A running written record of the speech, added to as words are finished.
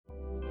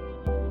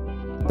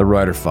The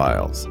Writer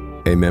Files,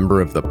 a member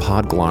of the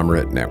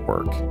Podglomerate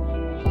Network.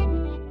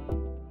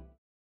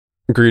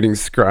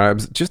 Greetings,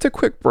 scribes. Just a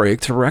quick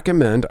break to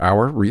recommend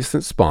our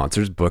recent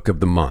sponsor's Book of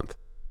the Month.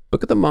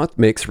 Book of the Month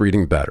makes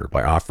reading better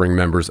by offering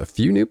members a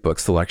few new book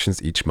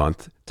selections each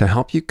month to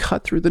help you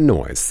cut through the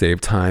noise, save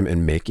time,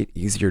 and make it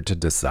easier to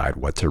decide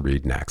what to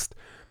read next.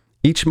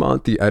 Each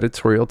month, the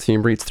editorial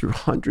team reads through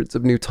hundreds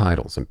of new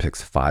titles and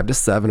picks 5 to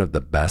 7 of the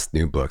best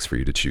new books for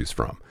you to choose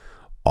from.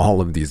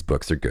 All of these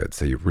books are good,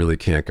 so you really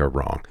can't go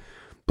wrong.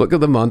 Book of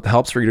the Month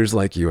helps readers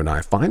like you and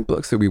I find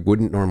books that we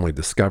wouldn't normally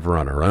discover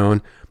on our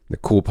own. The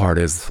cool part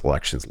is the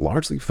selections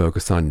largely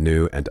focus on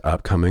new and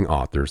upcoming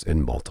authors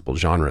in multiple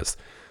genres.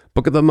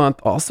 Book of the Month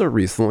also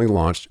recently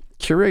launched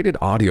curated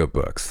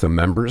audiobooks, so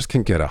members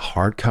can get a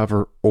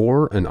hardcover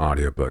or an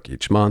audiobook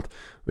each month,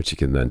 which you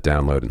can then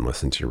download and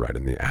listen to right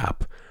in the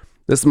app.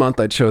 This month,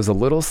 I chose A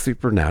Little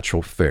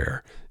Supernatural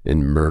Fare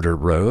in Murder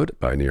Road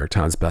by New York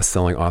Times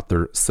bestselling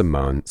author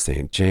Simone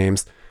St.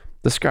 James,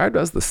 described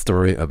as the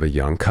story of a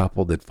young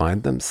couple that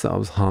find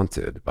themselves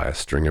haunted by a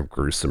string of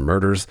gruesome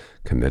murders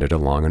committed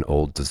along an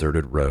old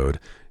deserted road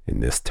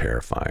in this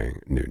terrifying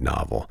new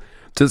novel.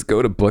 Just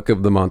go to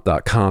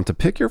bookofthemonth.com to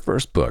pick your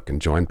first book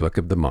and join Book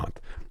of the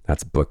Month.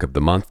 That's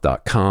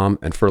bookofthemonth.com,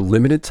 and for a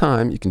limited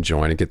time, you can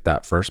join and get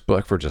that first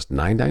book for just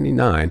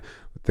 $9.99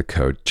 with the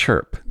code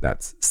CHIRP.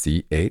 That's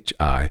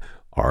CHIRP.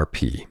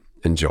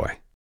 Enjoy.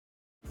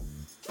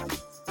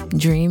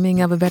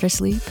 Dreaming of a better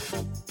sleep?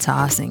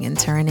 Tossing and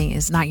turning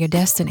is not your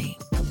destiny.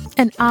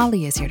 And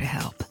Ollie is here to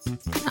help.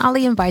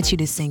 Ollie invites you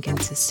to sink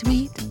into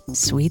sweet,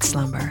 sweet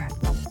slumber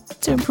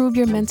to improve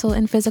your mental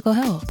and physical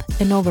health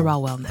and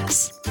overall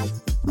wellness.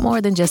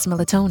 More than just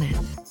melatonin,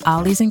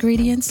 Ollie's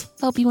ingredients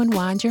help you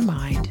unwind your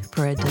mind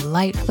for a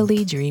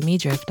delightfully dreamy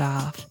drift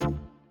off.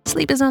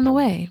 Sleep is on the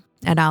way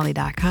at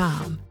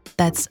Ollie.com.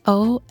 That's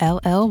OLLY.com.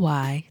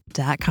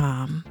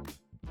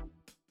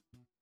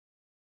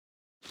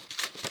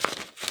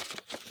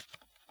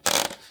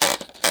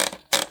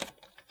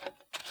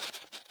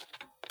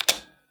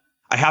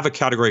 I have a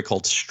category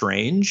called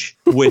strange,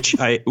 which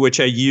I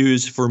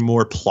use for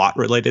more plot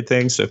related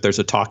things. So if there's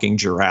a talking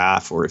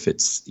giraffe, or if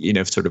it's,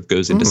 sort of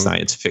goes into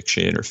science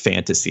fiction or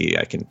fantasy,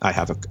 I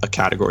have a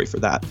category for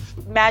that.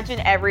 Imagine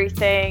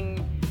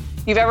everything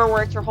you've ever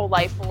worked your whole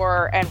life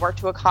for and worked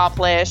to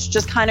accomplish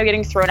just kind of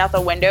getting thrown out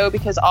the window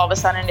because all of a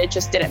sudden it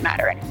just didn't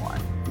matter anymore.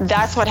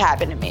 That's what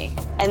happened to me.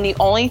 And the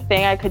only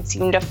thing I could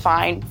seem to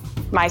find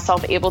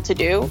myself able to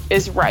do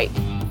is write.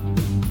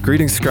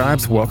 Greetings,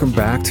 scribes. Welcome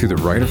back to The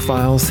Writer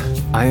Files.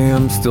 I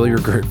am still your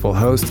grateful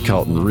host,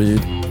 Kelton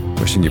Reid,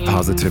 wishing you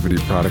positivity,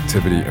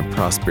 productivity, and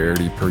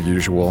prosperity per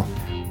usual.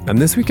 And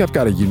this week I've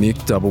got a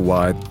unique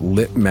double-wide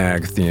Lit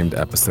Mag themed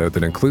episode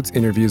that includes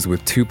interviews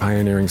with 2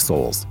 pioneering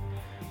souls.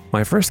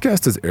 My first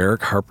guest is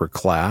Eric Harper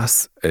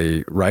Klass,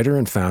 a writer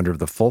and founder of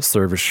the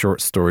full-service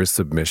short story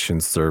submission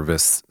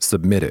service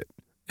Submit!It.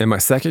 And my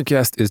second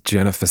guest is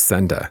Jenna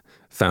Facenda,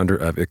 founder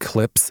of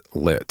Eclipse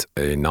Lit,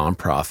 a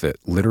nonprofit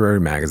literary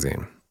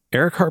magazine.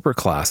 Eric Harper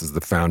Klass is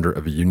the founder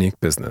of a unique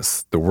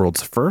business, the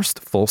world's first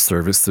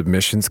full-service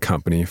submissions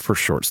company for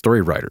short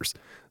story writers,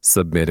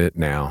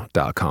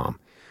 SubmitItNow.com.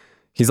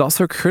 He's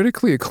also a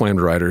critically acclaimed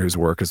writer whose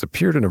work has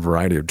appeared in a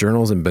variety of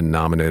journals and been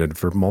nominated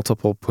for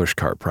multiple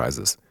Pushcart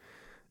prizes.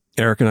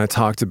 Eric and I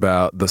talked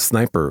about the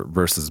sniper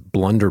versus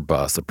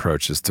blunderbuss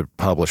approaches to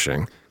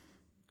publishing,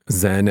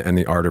 Zen and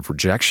the art of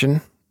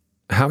rejection,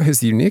 how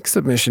his unique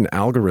submission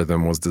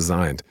algorithm was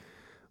designed,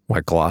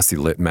 why glossy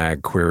lit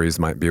mag queries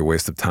might be a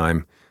waste of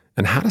time,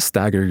 and how to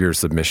stagger your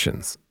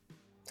submissions.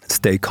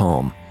 Stay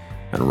calm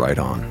and write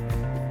on.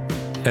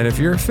 And if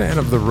you're a fan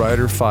of The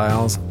Writer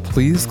Files,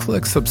 please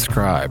click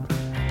subscribe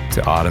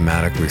to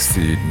automatically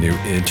see new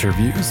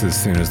interviews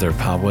as soon as they're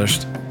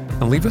published,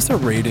 and leave us a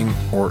rating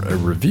or a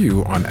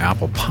review on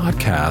Apple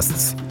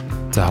Podcasts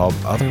to help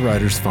other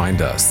writers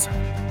find us.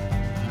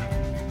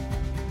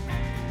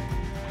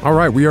 All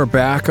right, we are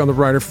back on The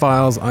Writer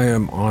Files. I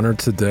am honored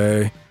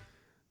today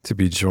to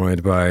be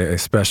joined by a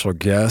special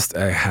guest.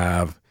 I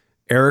have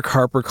Eric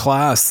Harper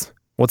Klass.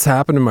 What's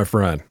happening, my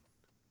friend?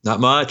 Not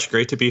much.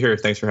 Great to be here.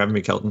 Thanks for having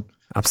me, Kelton.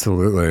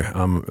 Absolutely.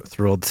 I'm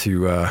thrilled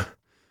to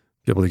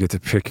be able to get to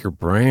pick your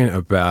brain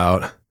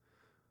about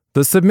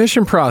the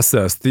submission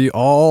process, the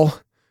all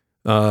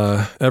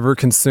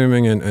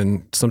ever-consuming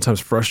and sometimes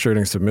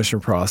frustrating submission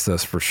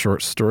process for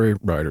short story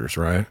writers,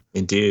 right?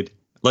 Indeed.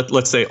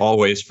 Let's say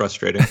always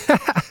frustrating.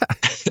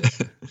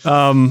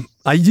 I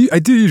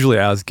do usually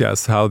ask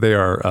guests how they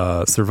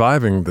are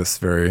surviving this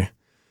very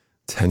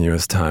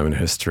tenuous time in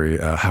history.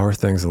 How are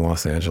things in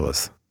Los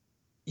Angeles?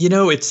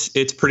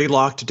 It's pretty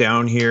locked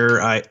down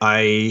here.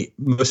 I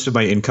most of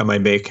my income I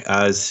make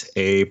as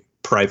a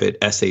private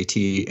SAT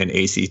and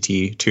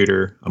ACT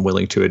tutor, I'm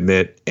willing to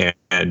admit,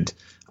 and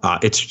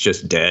it's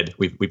just dead.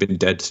 We've been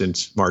dead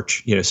since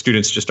March.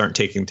 Students just aren't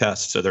taking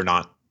tests, so they're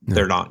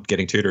not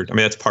getting tutored. I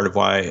mean, that's part of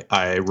why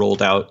I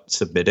rolled out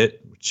Submit!It,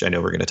 which I know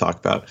we're going to talk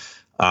about.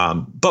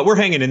 But we're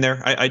hanging in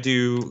there. I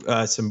do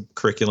some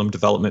curriculum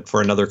development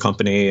for another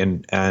company,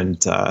 and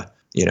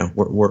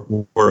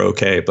we're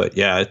okay. But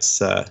yeah, it's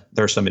there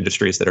are some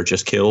industries that are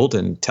just killed,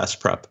 and test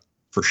prep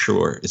for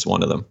sure is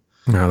one of them.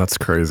 No, that's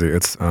crazy.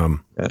 It's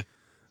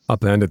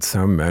upended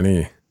so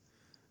many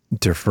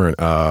different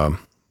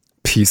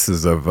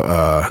pieces of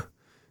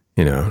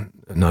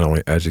not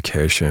only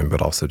education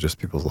but also just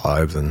people's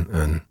lives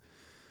and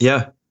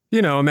yeah.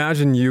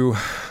 Imagine you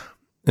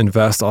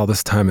invest all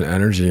this time and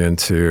energy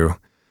into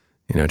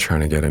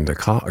trying to get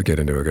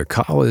into a good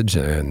college,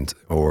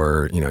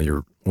 or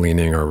you're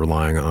leaning or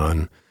relying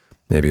on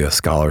maybe a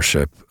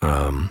scholarship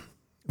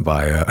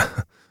via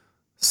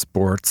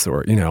sports,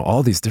 or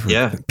all these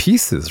different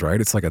pieces,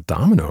 right? It's like a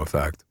domino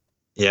effect.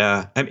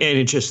 Yeah, and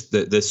it's just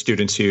the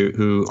students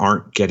who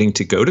aren't getting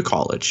to go to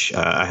college.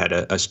 I had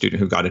a student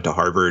who got into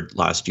Harvard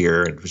last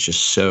year and was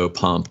just so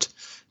pumped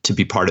to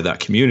be part of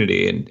that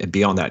community and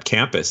be on that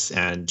campus.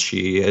 And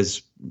she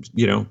is,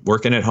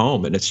 working at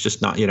home, and it's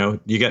just not,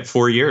 you get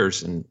 4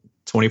 years, and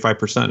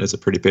 25% is a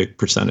pretty big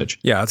percentage.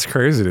 Yeah, it's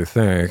crazy to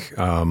think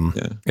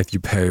if you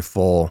pay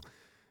full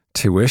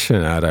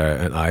tuition at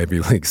an Ivy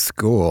League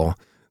school,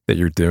 that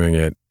you're doing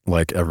it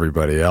like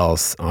everybody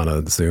else on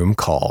a Zoom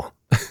call.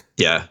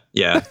 Yeah,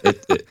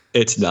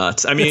 it's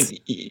nuts. I mean,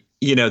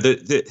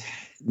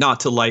 not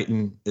to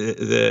lighten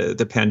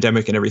the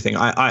pandemic and everything.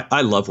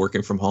 I love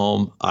working from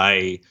home.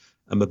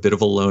 I'm a bit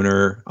of a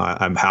loner.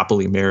 I'm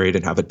happily married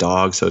and have a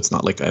dog, so it's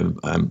not like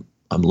I'm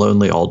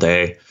lonely all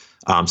day.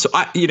 So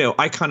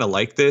I kind of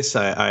like this.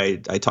 I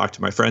talk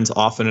to my friends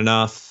often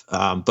enough.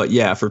 But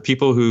yeah, for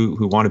people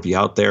who want to be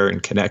out there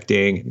and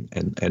connecting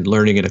and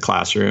learning in a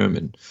classroom,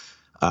 and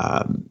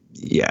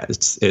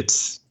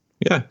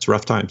it's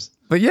rough times.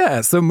 But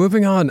yeah, so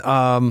moving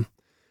on,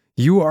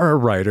 you are a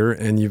writer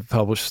and you've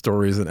published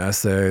stories and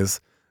essays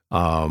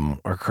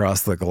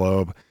across the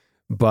globe.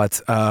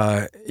 But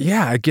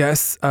I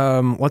guess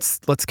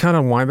let's kind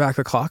of wind back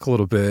the clock a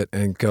little bit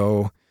and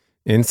go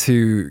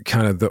into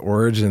kind of the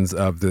origins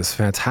of this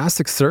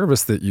fantastic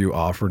service that you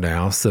offer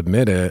now,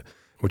 Submit It,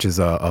 which is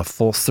a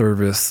full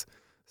service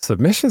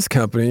submissions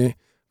company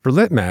for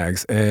lit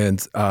mags.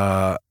 And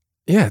roll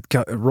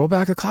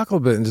back the clock a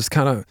little bit and just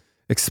kind of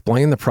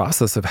explain the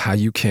process of how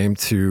you came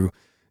to,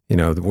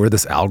 where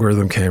this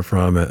algorithm came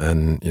from,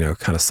 and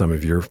kind of some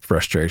of your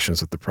frustrations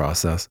with the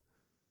process.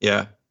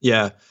 Yeah.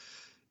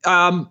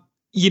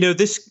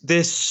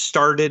 This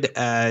started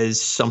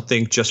as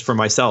something just for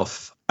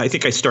myself. I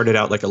think I started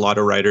out like a lot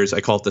of writers.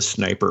 I call it the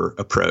sniper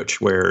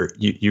approach, where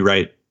you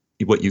write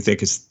what you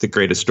think is the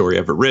greatest story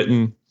ever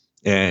written,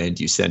 and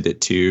you send it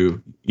to,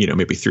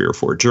 maybe 3 or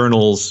 4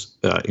 journals,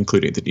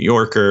 including the New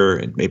Yorker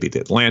and maybe the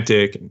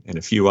Atlantic and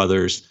a few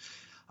others.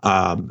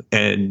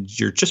 And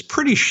you're just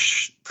pretty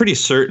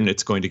certain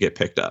it's going to get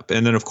picked up.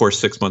 And then, of course,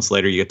 6 months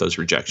later, you get those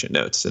rejection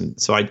notes. And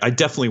so I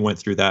definitely went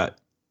through that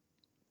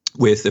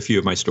with a few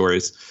of my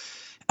stories.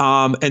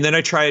 And then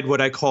I tried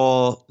what I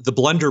call the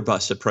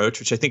blunderbuss approach,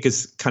 which I think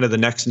is kind of the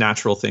next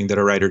natural thing that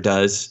a writer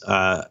does.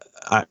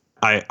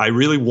 I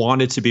really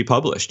wanted to be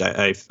published.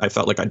 I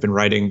felt like I'd been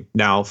writing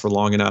now for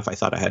long enough. I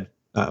thought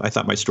I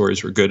thought my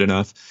stories were good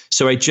enough.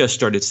 So I just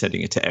started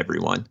sending it to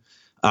everyone.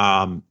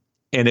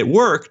 And it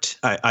worked.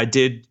 I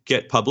did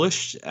get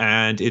published,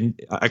 and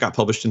I got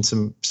published in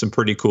some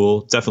pretty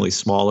cool, definitely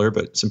smaller,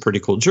 but some pretty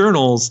cool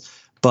journals.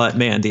 But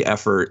man, the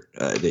effort,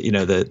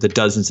 the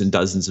dozens and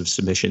dozens of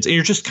submissions, and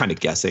you're just kind of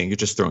guessing. You're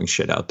just throwing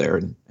shit out there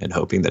and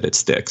hoping that it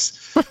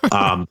sticks.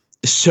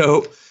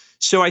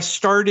 So I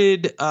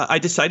started. I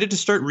decided to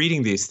start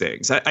reading these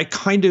things. I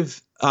kind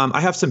of.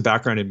 I have some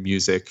background in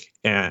music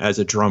as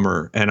a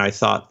drummer, and I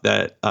thought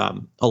that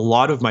a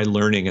lot of my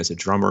learning as a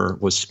drummer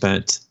was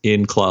spent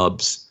in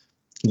clubs,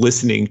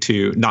 listening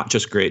to not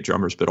just great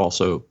drummers, but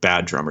also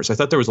bad drummers. I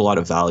thought there was a lot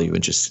of value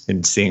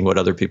in seeing what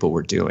other people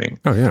were doing.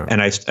 Oh yeah.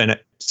 And I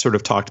sort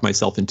of talked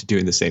myself into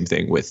doing the same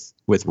thing with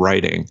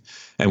writing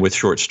and with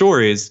short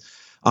stories.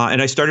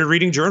 And I started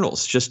reading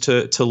journals just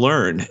to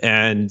learn.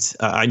 And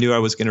I knew I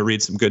was going to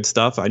read some good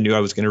stuff. I knew I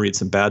was going to read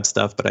some bad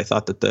stuff, but I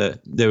thought that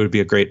there would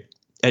be a great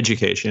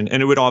education,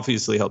 and it would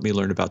obviously help me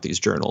learn about these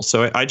journals.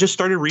 So I just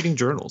started reading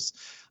journals.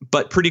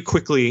 But pretty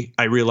quickly,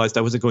 I realized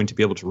I wasn't going to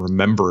be able to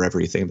remember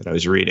everything that I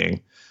was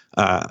reading.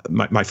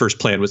 My first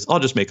plan was I'll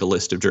just make a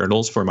list of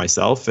journals for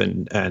myself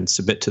and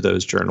submit to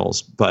those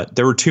journals. But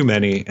there were too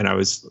many, and I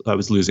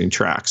was losing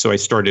track. So I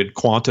started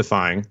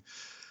quantifying.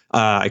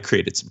 I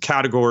created some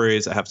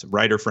categories. I have some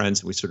writer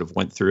friends, and we sort of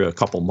went through a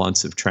couple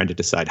months of trying to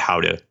decide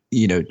how to,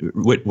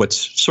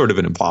 what's sort of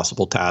an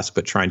impossible task,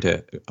 but trying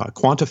to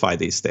quantify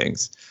these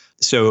things.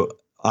 So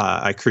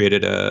I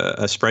created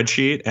a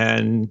spreadsheet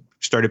and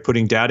started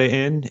putting data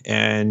in.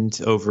 And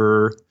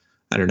over,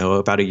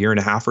 about a year and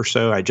a half or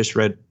so, I just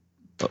read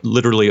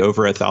literally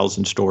over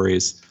 1,000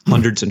 stories,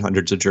 hundreds and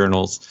hundreds of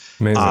journals.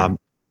 Amazing.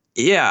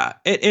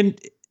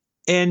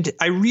 And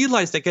I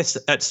realized, I guess,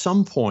 at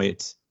some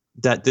point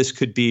that this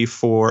could be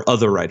for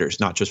other writers,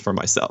 not just for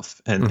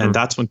myself. And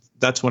that's when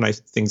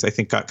things I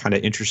think got kind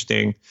of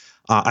interesting.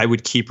 I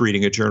would keep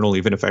reading a journal,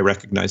 even if I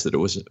recognized that it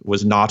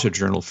was not a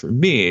journal for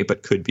me,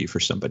 but could be for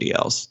somebody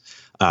else.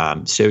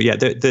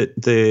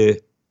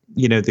 The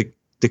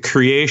the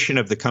creation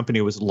of the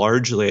company was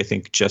largely, I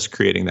think, just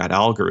creating that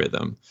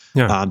algorithm.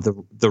 Yeah.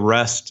 The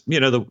rest,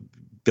 the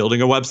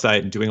building a website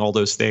and doing all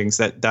those things,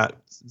 that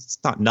it's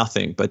not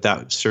nothing, but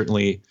that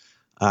certainly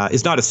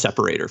is not a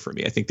separator for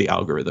me. I think the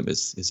algorithm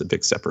is a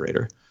big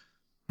separator.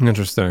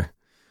 Interesting.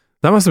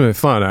 That must have been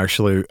fun,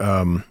 actually.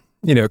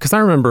 Because I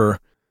remember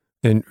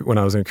when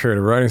I was in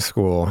creative writing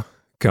school,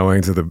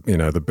 going to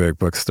the big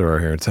bookstore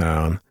here in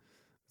town,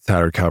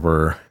 tattered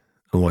cover,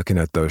 and looking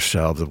at those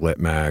shelves of lit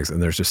mags,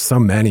 and there's just so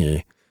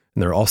many,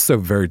 and they're all so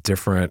very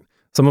different.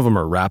 Some of them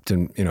are wrapped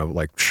in,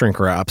 like shrink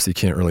wrap, so you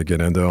can't really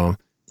get into them.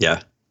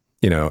 Yeah.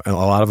 And a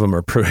lot of them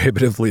are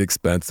prohibitively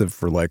expensive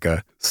for like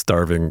a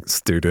starving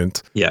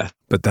student. Yeah.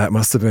 But that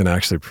must have been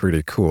actually a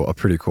pretty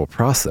cool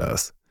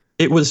process.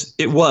 It was.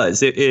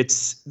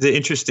 It's the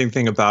interesting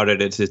thing about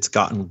it is it's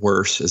gotten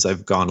worse as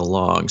I've gone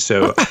along.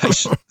 So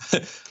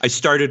I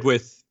started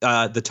with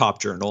the top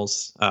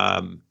journals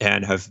and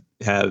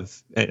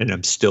and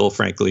I'm still,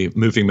 frankly,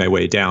 moving my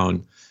way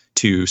down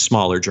to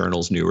smaller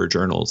journals, newer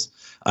journals.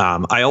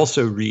 I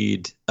also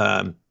read.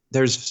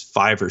 There's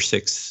 5 or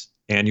 6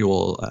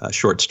 annual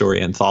short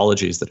story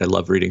anthologies that I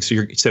love reading.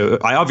 So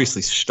I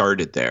obviously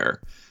started there,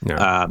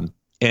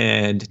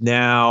 and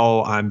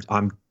now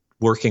I'm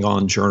working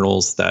on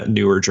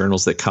newer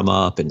journals that come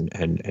up,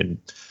 and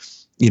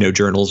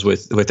journals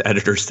with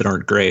editors that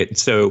aren't great.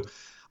 So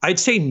I'd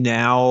say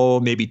now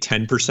maybe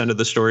 10% of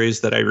the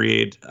stories that I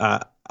read,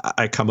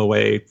 I come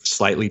away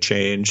slightly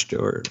changed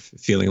or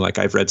feeling like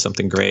I've read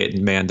something great.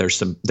 And man, there's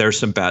some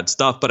bad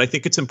stuff, but I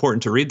think it's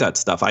important to read that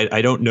stuff.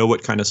 I don't know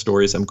what kind of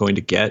stories I'm going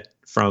to get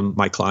from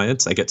my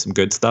clients. I get some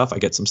good stuff. I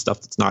get some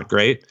stuff that's not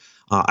great.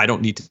 I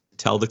don't need to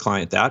tell the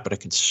client that, but I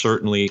can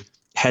certainly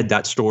head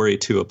that story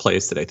to a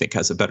place that I think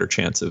has a better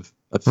chance of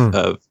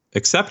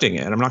accepting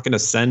it. And I'm not going to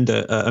send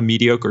a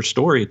mediocre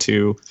story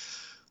to,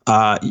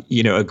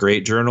 a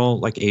great journal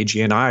like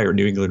AG&I or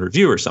New England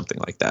Review or something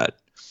like that.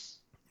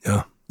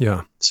 Yeah.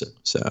 Yeah. So,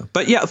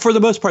 but yeah, for the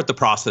most part, the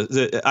process,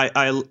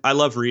 I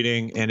love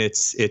reading, and I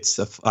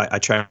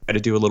try to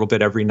do a little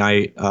bit every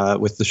night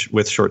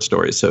with short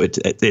stories. So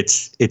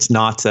it's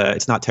not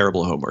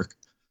terrible homework.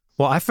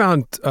 Well, I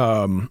found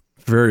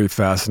very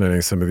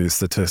fascinating some of these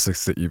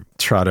statistics that you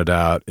trotted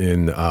out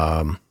in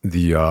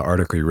the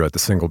article you wrote, The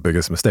Single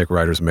Biggest Mistake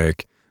Writers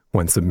Make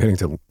When Submitting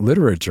to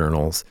Literate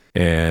Journals,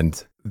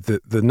 and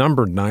the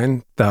number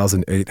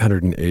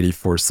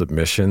 9,884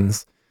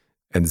 submissions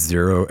and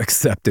 0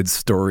 accepted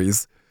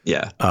stories.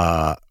 Yeah.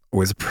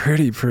 Was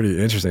pretty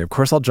interesting. Of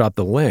course, I'll drop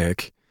the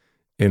link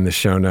in the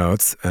show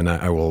notes, and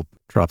I will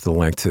drop the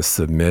link to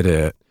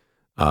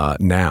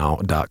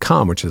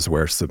submititnow.com, which is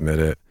where Submit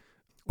It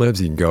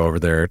lives. You can go over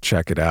there,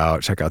 check it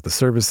out, check out the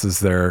services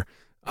there,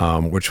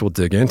 which we'll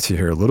dig into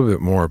here a little bit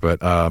more. But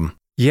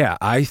yeah,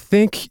 I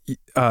think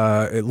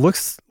it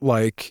looks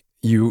like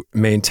you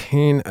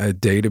maintain a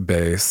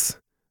database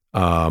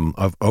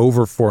of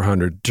over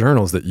 400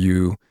 journals that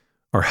you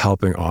are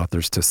helping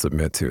authors to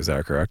submit to. Is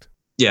that correct?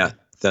 Yeah,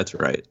 that's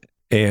right.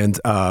 And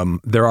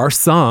there are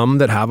some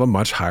that have a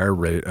much higher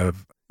rate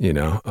of,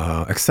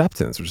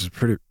 acceptance, which is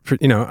pretty,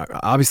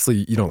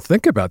 obviously you don't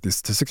think about these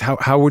statistics.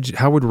 How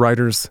would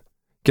writers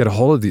get a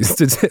hold of these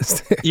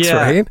statistics? Yeah,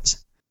 right?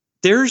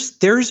 There's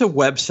a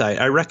website.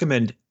 I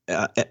recommend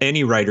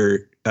any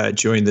writer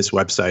join this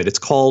website. It's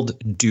called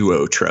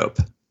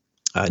Duotrope,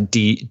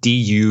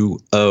 DUOTROPE.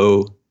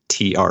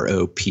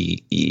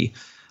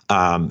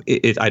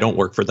 I don't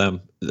work for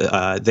them.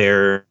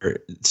 They're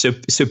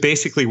so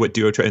basically what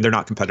Duotrope, and they're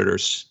not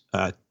competitors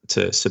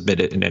to Submit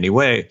It in any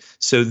way.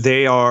 So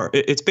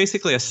it's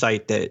basically a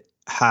site that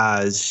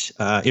has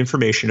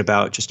information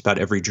about just about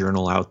every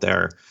journal out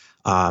there,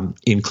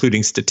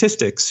 including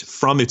statistics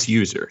from its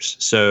users.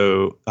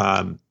 So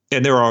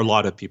and there are a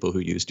lot of people who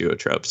use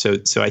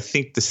Duotrope. So I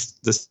think the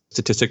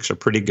statistics are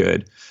pretty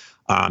good.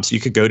 So you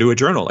could go to a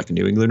journal like a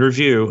New England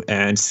Review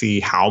and see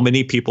how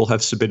many people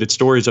have submitted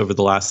stories over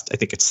the last, I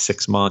think it's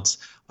 6 months,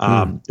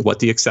 what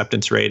the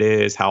acceptance rate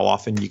is, how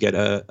often you get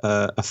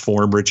a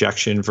form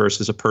rejection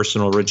versus a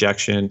personal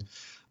rejection.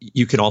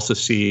 You can also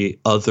see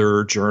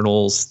other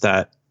journals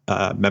that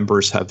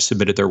members have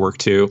submitted their work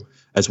to,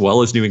 as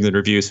well as New England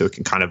Review, so it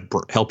can kind of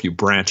help you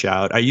branch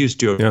out. I use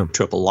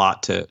Duotrope a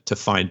lot to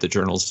find the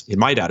journals in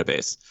my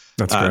database.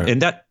 That's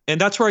great.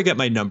 And that's where I get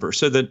my number.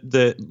 So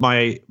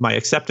my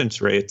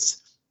acceptance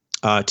rates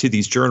to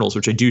these journals,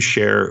 which I do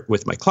share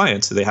with my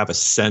clients, so they have a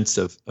sense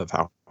of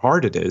how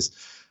hard it is,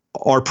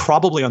 are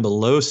probably on the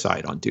low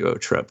side on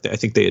Duotrope. I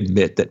think they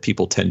admit that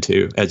people tend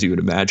to, as you would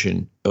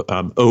imagine,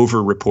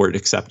 over-report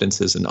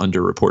acceptances and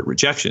under-report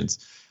rejections.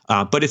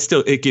 But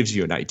it gives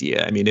you an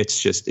idea. I mean,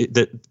 it's just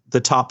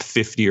the top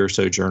 50 or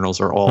so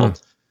journals are all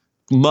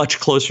much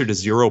closer to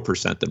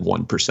 0% than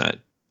 1%,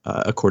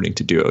 according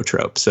to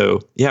Duotrope. So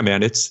yeah,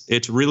 man,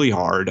 it's really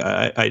hard.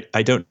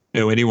 I don't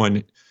know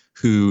anyone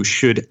who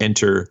should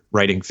enter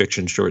writing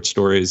fiction short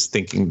stories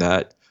thinking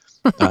that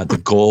the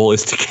goal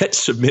is to get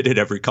submitted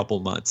every couple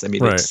months. I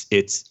mean, right.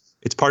 It's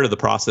part of the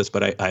process,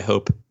 but I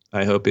hope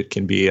it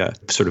can be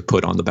sort of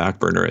put on the back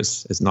burner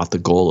as not the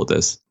goal of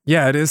this.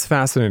 Yeah, it is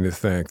fascinating to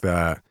think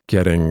that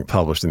getting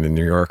published in the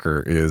New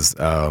Yorker is,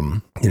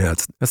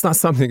 it's not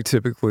something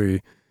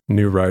typically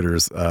new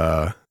writers,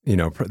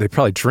 they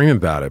probably dream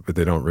about it, but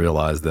they don't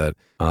realize that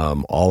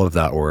all of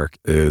that work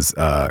is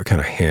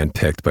kind of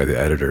handpicked by the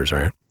editors,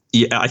 right?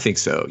 Yeah, I think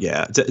so.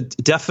 Yeah,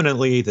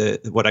 definitely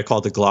what I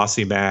call the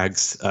glossy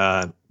mags,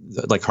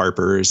 like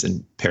Harper's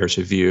and Paris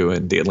Review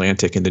and the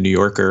Atlantic and the New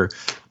Yorker.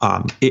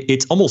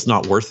 It's almost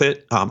not worth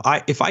it.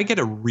 If I get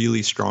a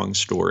really strong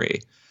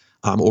story,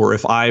 or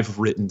if I've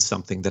written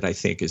something that I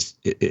think is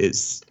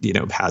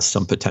has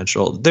some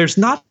potential, there's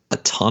not a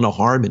ton of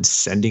harm in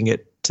sending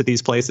it to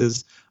these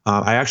places.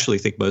 I actually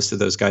think most of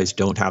those guys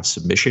don't have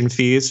submission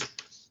fees.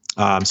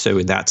 So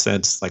in that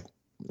sense, like,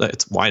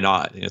 why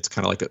not? It's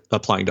kind of like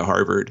applying to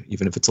Harvard,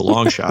 even if it's a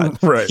long shot,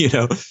 right?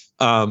 Your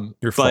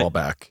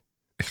fallback.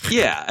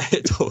 Yeah,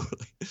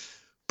 totally.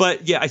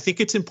 But yeah, I think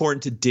it's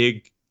important to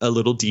dig a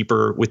little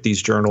deeper with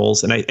these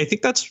journals, and I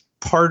think that's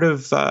part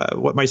of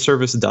what my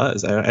service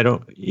does. I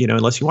don't,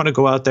 unless you want to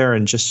go out there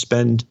and just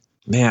spend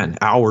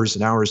hours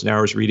and hours and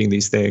hours reading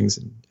these things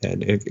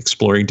and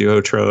exploring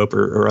Duotrope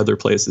or other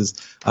places.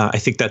 I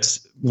think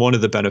that's one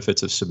of the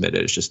benefits of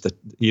Submitted. It's just that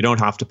you don't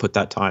have to put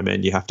that time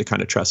in. You have to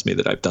kind of trust me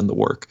that I've done the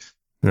work.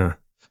 Yeah.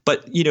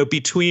 But,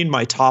 between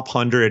my top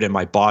 100 and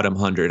my bottom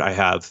 100, I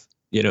have,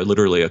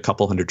 literally a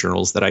couple hundred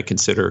journals that I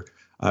consider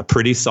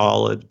pretty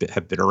solid,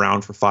 have been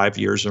around for 5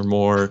 years or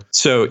more.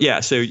 So,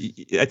 yeah. So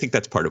I think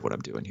that's part of what I'm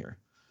doing here.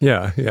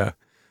 Yeah. Yeah.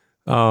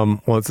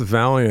 Well, it's a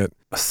valiant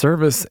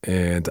service,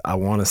 and I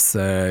want to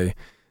say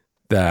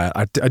that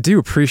I do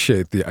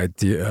appreciate the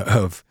idea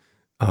of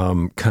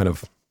kind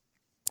of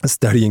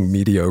studying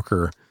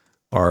mediocre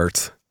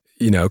art,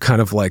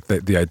 kind of like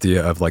the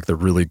idea of like the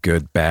really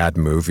good bad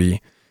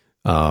movie.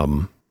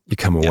 You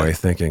come away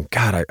thinking,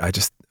 God,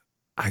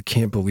 I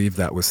can't believe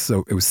it was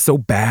so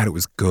bad it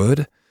was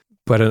good.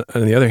 But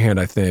on the other hand,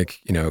 I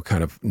think,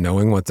 kind of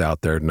knowing what's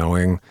out there,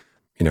 knowing,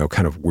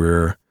 kind of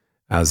where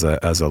as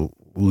a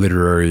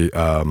literary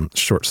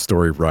short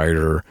story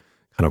writer,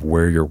 kind of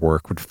where your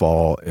work would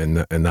fall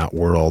in that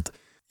world.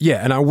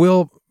 Yeah, and I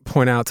will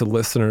point out to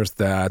listeners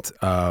that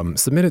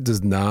Submitted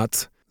does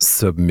not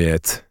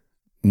submit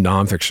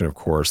nonfiction, of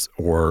course,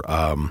 or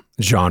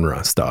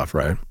genre stuff,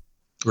 right?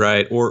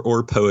 Right,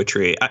 or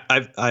poetry.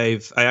 I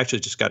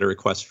actually just got a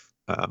request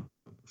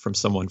from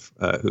someone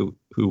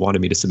who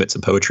wanted me to submit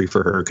some poetry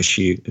for her because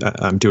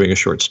I'm doing a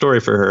short story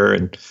for her,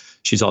 and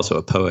she's also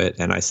a poet.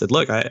 And I said,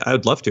 look, I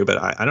would love to, but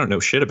I don't know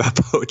shit about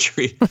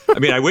poetry. I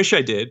mean, I wish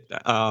I did.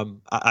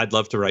 I'd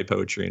love to write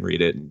poetry and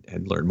read it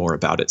and learn more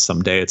about it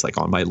someday. It's like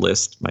on my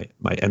list,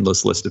 my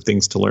endless list of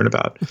things to learn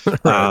about.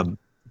 Right.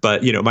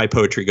 But my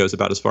poetry goes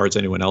about as far as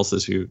anyone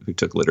else's who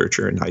took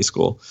literature in high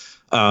school.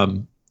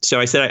 So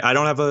I said, I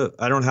don't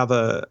have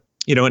a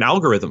an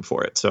algorithm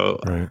for it. So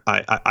right.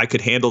 I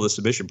could handle the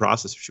submission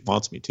process if she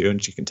wants me to,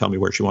 and she can tell me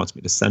where she wants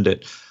me to send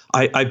it.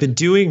 I've been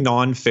doing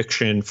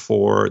nonfiction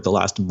for the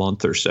last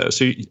month or so.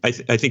 So I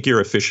think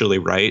you're officially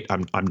right.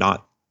 I'm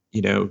not,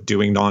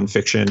 doing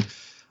nonfiction.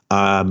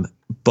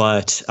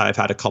 But I've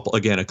had a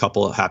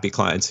couple of happy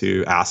clients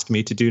who asked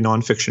me to do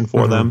nonfiction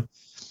for them.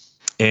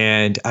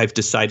 And I've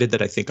decided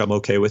that I think I'm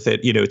okay with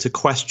it. It's a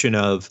question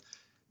of,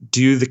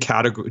 do the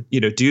category,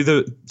 do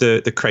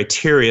the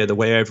criteria, the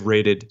way I've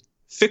rated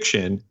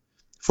fiction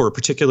for a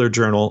particular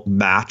journal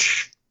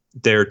match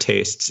their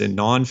tastes in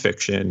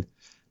nonfiction?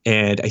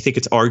 And I think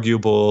it's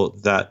arguable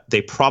that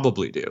they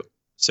probably do.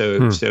 So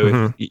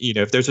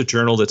if there's a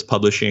journal that's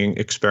publishing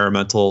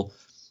experimental,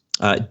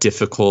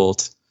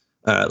 difficult,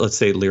 let's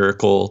say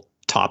lyrical,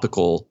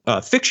 topical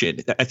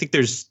fiction, I think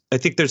there's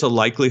a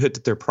likelihood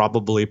that they're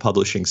probably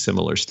publishing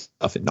similar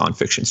stuff in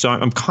nonfiction. So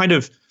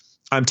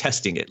I'm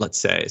testing it, let's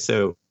say.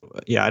 So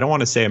yeah, I don't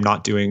want to say I'm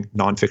not doing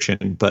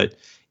nonfiction, but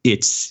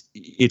it's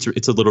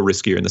a little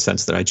riskier in the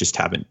sense that I just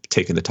haven't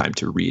taken the time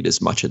to read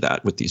as much of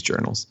that with these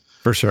journals.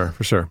 For sure.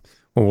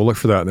 Well, we'll look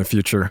for that in the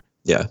future.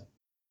 Yeah.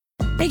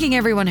 Making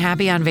everyone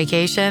happy on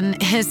vacation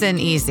isn't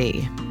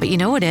easy, but you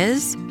know what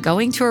is?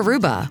 Going to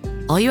Aruba.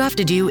 All you have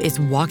to do is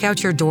walk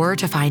out your door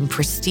to find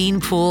pristine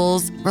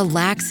pools,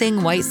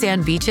 relaxing white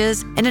sand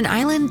beaches, and an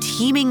island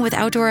teeming with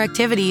outdoor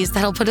activities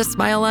that'll put a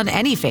smile on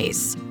any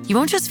face. You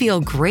won't just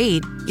feel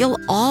great, you'll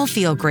all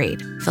feel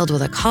great, filled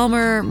with a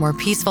calmer, more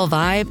peaceful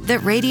vibe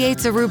that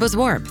radiates Aruba's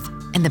warmth.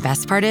 And the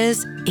best part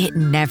is, it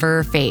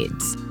never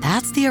fades.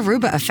 That's the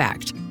Aruba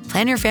effect.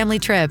 Plan your family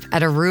trip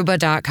at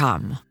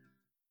Aruba.com.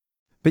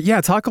 But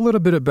yeah, talk a little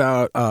bit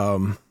about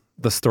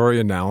the story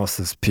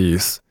analysis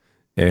piece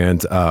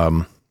and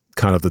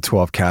kind of the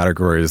 12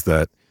 categories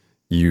that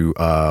you,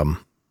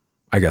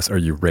 I guess, are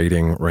you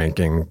rating,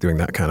 ranking, doing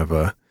that kind of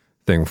a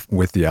thing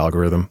with the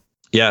algorithm?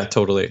 Yeah,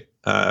 totally.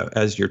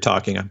 As you're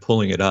talking, I'm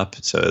pulling it up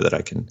so that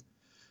I can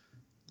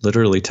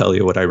literally tell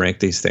you what I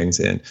rank these things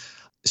in.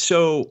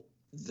 So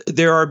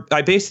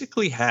I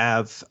basically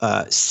have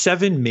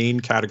 7 main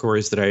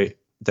categories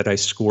that I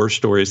score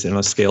stories in on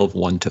a scale of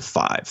 1 to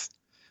 5.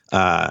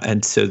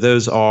 And so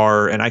those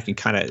are, and I can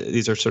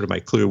these are sort of my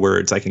clue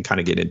words. I can kind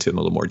of get into them in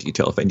a little more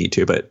detail if I need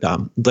to, but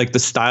like the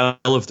style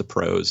of the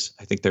prose,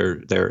 I think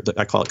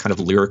I call it kind of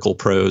lyrical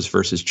prose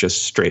versus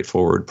just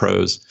straightforward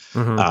prose.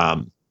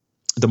 Mm-hmm.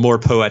 The more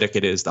poetic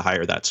it is, the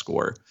higher that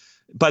score.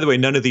 By the way,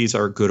 none of these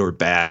are good or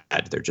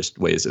bad. They're just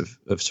ways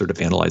of sort of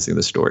analyzing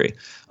the story.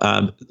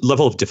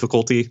 Level of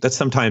difficulty, that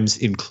sometimes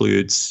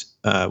includes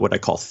what I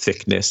call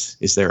thickness.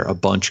 Is there a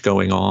bunch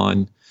going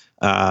on?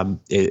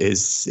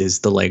 Is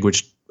the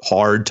language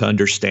hard to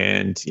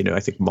understand? I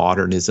think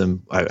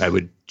modernism, I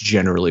would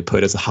generally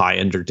put as a high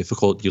end or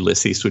difficult.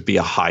 Ulysses would be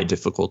a high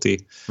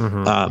difficulty.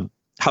 Mm-hmm.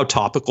 How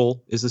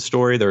topical is the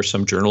story? There are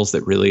some journals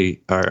that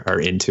really are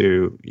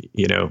into,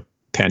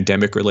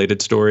 pandemic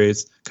related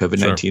stories,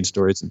 COVID-19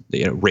 stories,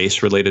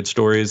 race related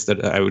stories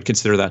that I would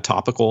consider that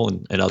topical,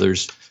 and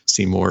others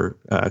seem more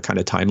kind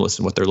of timeless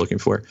in what they're looking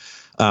for.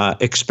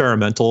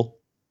 Experimental.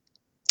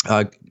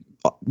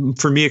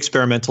 For me,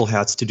 experimental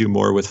has to do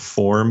more with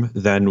form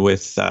than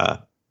with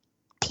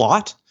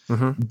plot.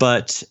 Mm-hmm.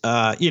 But,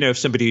 if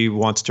somebody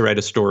wants to write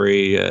a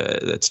story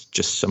that's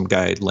just some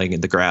guy laying in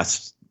the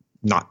grass,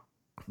 not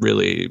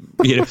really,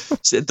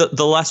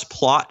 the less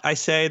plot I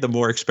say, the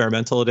more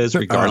experimental it is,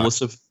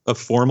 regardless of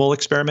formal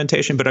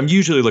experimentation. But I'm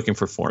usually looking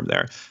for form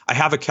there. I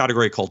have a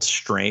category called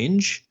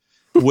strange,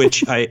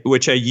 which I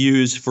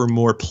use for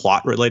more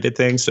plot related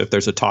things. So if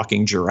there's a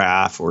talking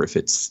giraffe, or if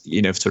it's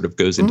sort of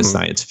goes into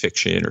science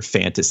fiction or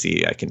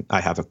fantasy,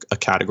 I have a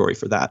category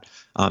for that,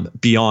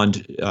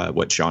 beyond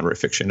what genre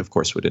fiction, of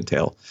course, would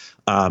entail.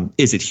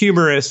 Is it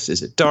humorous?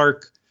 Is it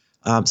dark?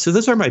 So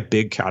those are my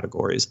big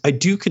categories. I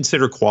do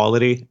consider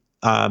quality.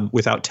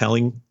 Without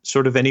telling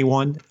sort of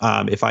anyone,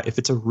 if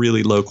it's a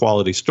really low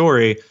quality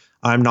story,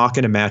 I'm not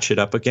going to match it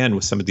up again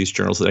with some of these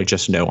journals that I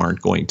just know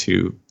aren't going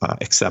to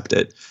accept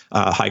it.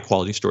 High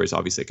quality stories,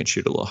 obviously, can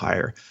shoot a little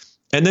higher.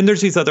 And then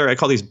there's these other, I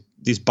call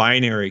these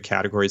binary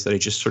categories that I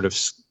just sort of,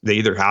 they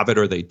either have it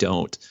or they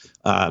don't.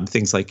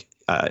 Things like,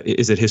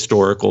 is it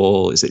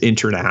historical? Is it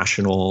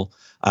international?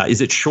 Is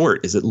it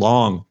short? Is it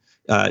long?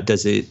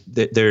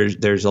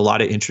 There's a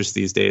lot of interest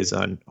these days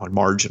on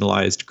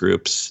marginalized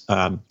groups.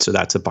 So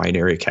that's a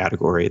binary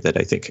category that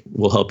I think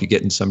will help you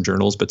get in some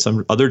journals, but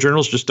some other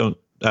journals just don't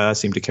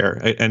seem to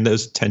care. And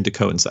those tend to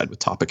coincide with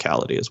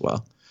topicality as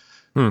well.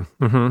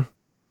 Mm-hmm.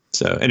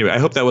 So anyway, I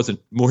hope that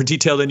wasn't more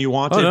detailed than you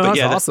wanted. Oh, no, but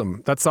that's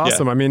awesome. That's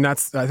awesome. Yeah. I mean, I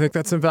think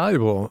that's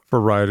invaluable for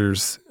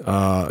writers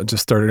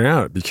just starting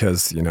out,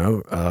 because,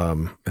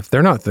 if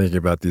they're not thinking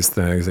about these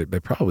things, they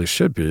probably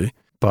should be.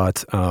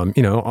 But,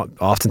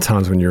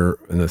 oftentimes when you're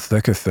in the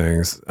thick of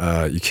things,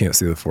 you can't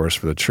see the forest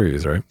for the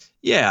trees, right?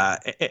 Yeah.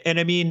 And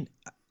I mean,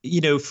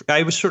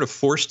 I was sort of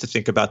forced to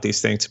think about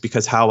these things,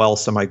 because how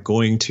else am I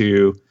going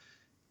to,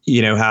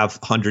 have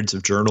hundreds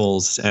of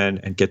journals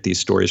and get these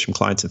stories from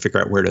clients and figure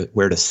out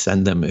where to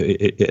send them?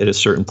 At a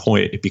certain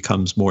point, it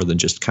becomes more than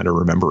just kind of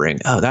remembering,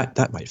 oh,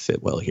 that might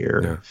fit well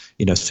here.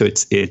 Yeah. So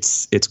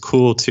it's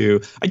cool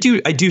to, I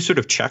do sort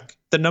of check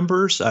the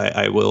numbers.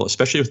 I will,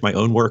 especially with my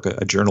own work,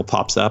 a journal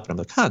pops up and I'm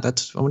like, I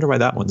wonder why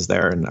that one's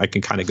there. And I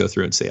can kind of go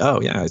through and say, oh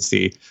yeah, I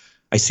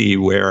see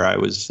where I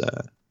was,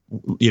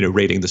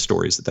 rating the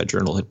stories that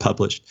journal had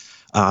published.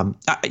 And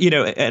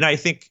I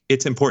think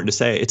it's important to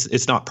say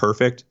it's not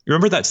perfect. You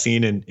remember that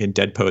scene in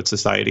Dead Poets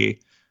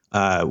Society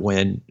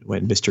when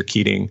Mr.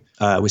 Keating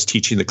was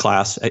teaching the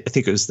class? I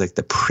think it was like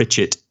the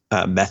Pritchett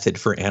method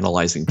for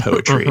analyzing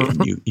poetry.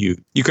 And you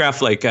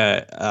graph like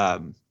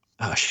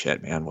oh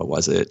shit, man, what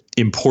was it?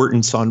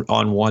 Importance on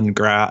one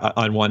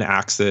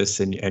axis,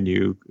 and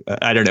you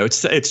I don't know.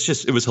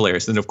 It was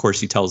hilarious. And of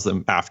course, he tells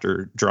them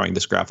after drawing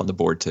this graph on the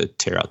board to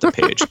tear out the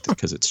page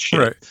because it's shit.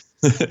 Right.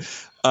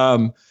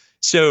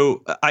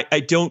 So I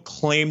don't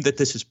claim that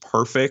this is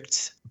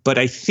perfect, but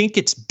I think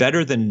it's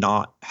better than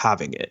not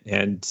having it.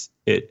 And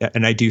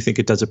I do think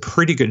it does a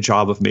pretty good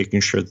job of making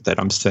sure that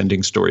I'm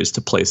sending stories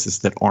to places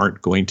that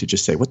aren't going to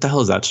just say, what the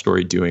hell is that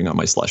story doing on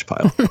my slush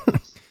pile?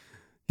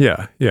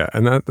 Yeah.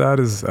 And that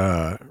is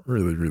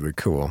really, really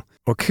cool.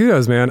 Well,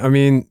 kudos, man. I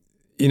mean,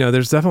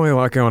 there's definitely a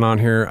lot going on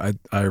here.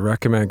 I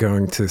recommend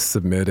going to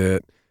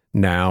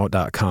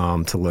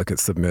submititnow.com to look at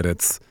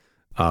Submitit's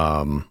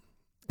kind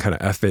of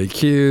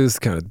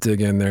FAQs, kind of dig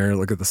in there,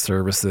 look at the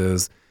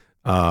services.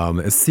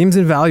 It seems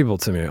invaluable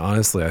to me,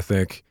 honestly. I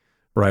think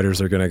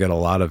writers are going to get a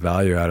lot of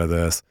value out of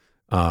this.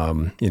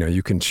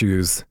 You can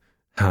choose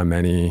how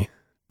many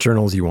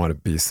journals you want to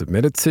be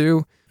submitted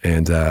to,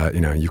 and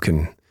you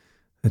can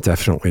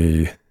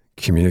definitely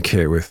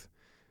communicate with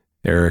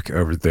Eric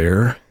over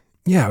there.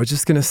 Yeah, I was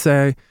just going to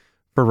say,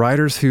 for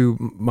writers who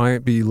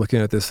might be looking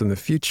at this in the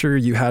future,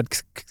 you had,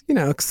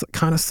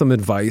 kind of some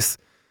advice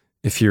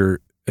if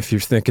you're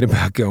thinking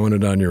about going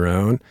it on your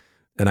own.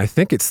 And I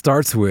think it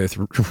starts with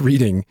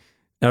reading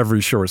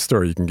every short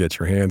story you can get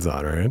your hands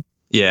on, right?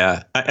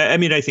 Yeah. I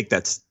mean, I think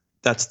that's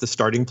the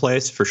starting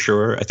place for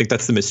sure. I think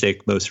that's the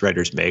mistake most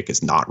writers make,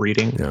 is not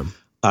reading. Yeah.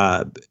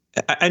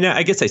 And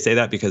I guess I say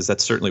that because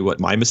that's certainly what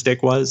my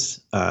mistake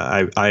was.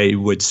 I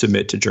would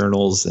submit to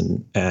journals,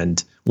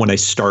 and when I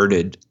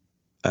started,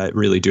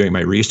 really doing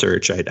my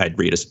research, I'd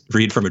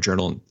read from a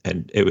journal,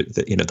 and it would,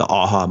 the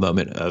aha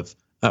moment of,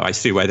 oh, I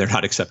see why they're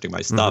not accepting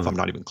my stuff. I'm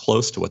not even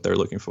close to what they're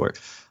looking for.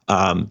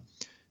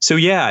 So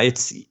yeah,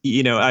 it's,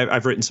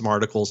 I've written some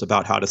articles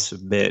about how to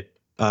submit,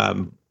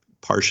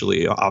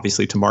 partially,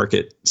 obviously, to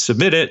market,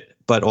 submit it,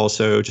 but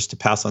also just to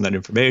pass on that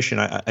information.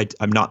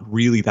 I'm not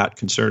really that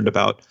concerned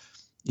about,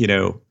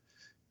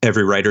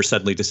 every writer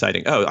suddenly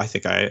deciding, oh, I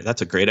think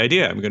that's a great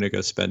idea. I'm going to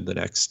go spend the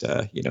next,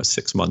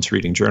 6 months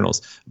reading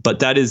journals. But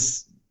that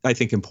is, I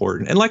think,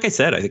 important. And like I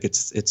said, I think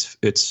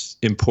it's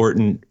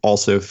important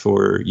also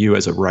for you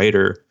as a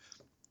writer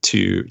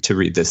to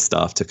read this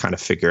stuff, to kind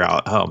of figure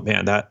out, oh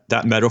man,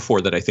 that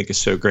metaphor that I think is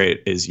so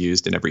great is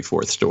used in every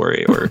fourth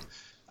story, or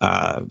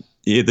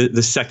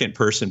the second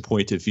person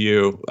point of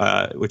view,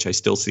 which I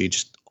still see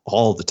just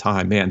all the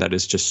time. Man, that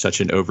is just such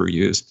an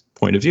overused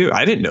point of view.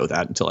 I didn't know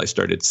that until I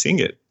started seeing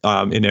it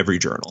in every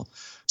journal.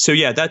 So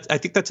yeah, I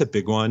think that's a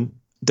big one.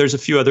 There's a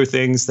few other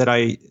things that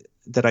I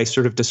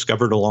sort of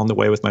discovered along the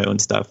way with my own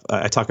stuff.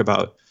 I talk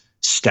about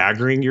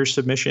staggering your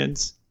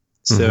submissions.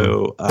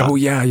 So,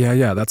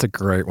 yeah. That's a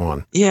great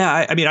one.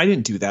 Yeah. I mean, I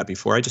didn't do that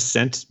before. I just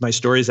sent my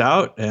stories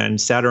out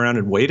and sat around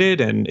and waited.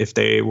 And if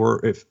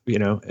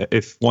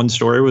one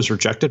story was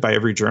rejected by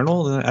every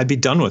journal, then I'd be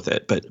done with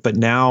it. But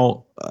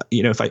now,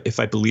 if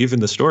I believe in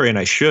the story, and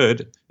I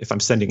should, if I'm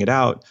sending it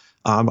out,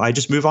 I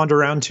just move on to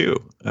round two,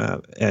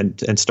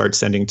 and start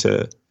sending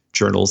to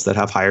journals that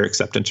have higher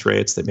acceptance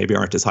rates, that maybe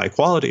aren't as high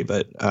quality.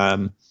 But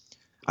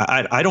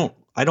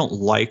I don't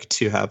like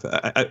to have,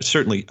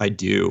 certainly I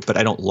do, but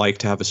I don't like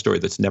to have a story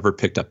that's never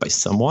picked up by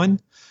someone.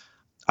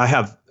 I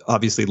have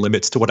obviously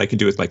limits to what I can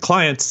do with my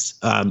clients,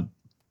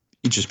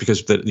 just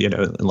because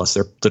unless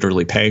they're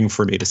literally paying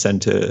for me to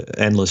send to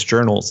endless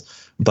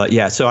journals. But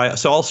yeah, so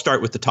I'll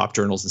start with the top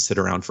journals and sit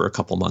around for a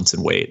couple months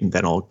and wait, and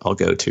then I'll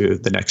go to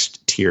the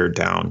next tier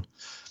down.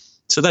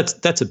 So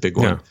that's a big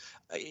one.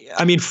 Yeah.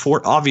 I mean,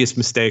 for obvious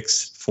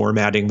mistakes,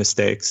 formatting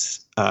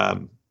mistakes,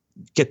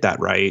 get that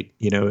right.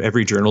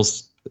 Every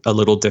journal's a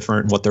little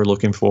different in what they're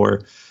looking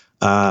for.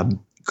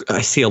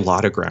 I see a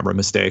lot of grammar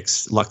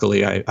mistakes.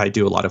 Luckily, I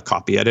do a lot of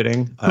copy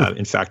editing.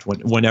 In fact,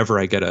 whenever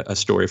I get a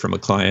story from a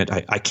client,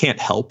 I can't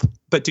help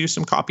but do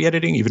some copy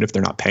editing, even if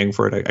they're not paying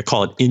for it. I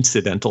call it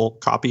incidental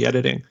copy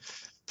editing.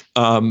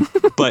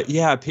 But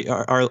yeah,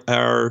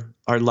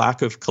 our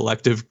lack of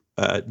collective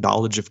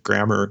knowledge of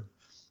grammar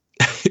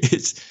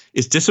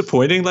is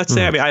disappointing, let's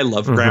say. I mean, I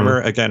love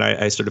grammar. Again,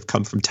 I sort of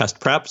come from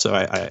test prep, so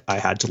I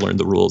had to learn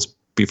the rules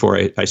before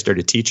I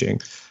started teaching.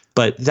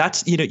 But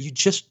that's,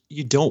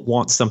 you don't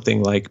want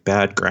something like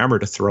bad grammar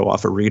to throw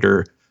off a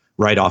reader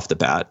right off the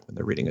bat when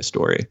they're reading a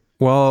story.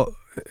 Well,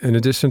 in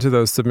addition to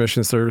those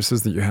submission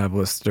services that you have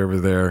listed over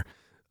there,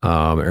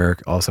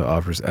 Eric also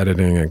offers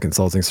editing and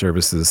consulting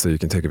services, so you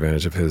can take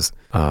advantage of his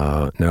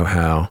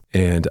know-how.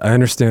 And I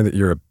understand that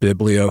you're a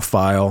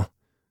bibliophile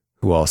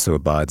who also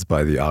abides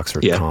by the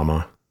Oxford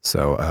comma.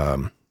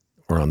 So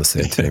we're on the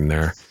same team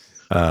there.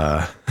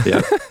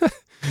 Yeah.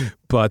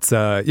 But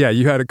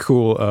you had a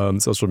cool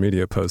social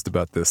media post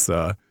about this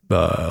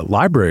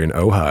library in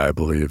Ojai, I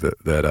believe,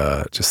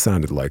 that just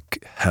sounded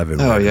like heaven.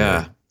 Oh,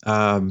 yeah.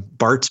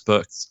 Bart's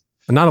Books.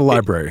 Not a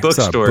library.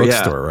 Bookstore, it's a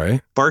bookstore,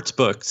 right? Bart's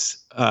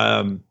Books.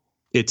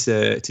 It's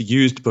a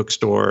used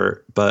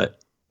bookstore,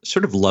 but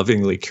sort of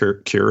lovingly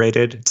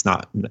curated. It's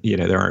not,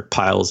 there aren't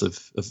piles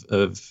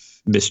of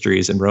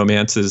mysteries and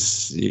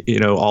romances,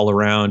 all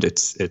around.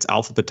 It's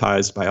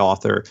alphabetized by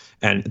author.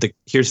 And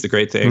here's the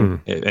great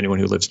thing, anyone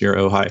who lives near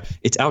Ojai,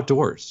 it's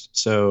outdoors.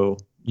 So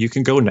you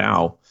can go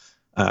now.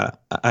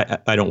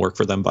 I don't work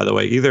for them, by the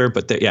way, either.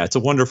 But it's a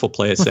wonderful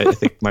place. I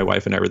think my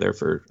wife and I were there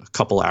for a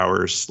couple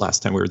hours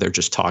last time we were there,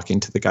 just talking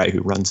to the guy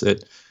who runs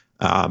it.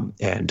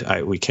 And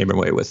we came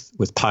away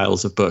with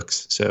piles of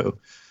books. So,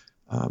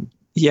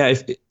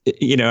 if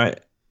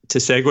to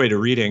segue to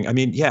reading, I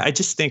mean, I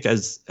just think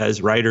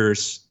as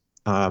writers,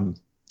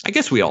 I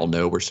guess we all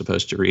know we're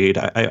supposed to read.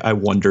 I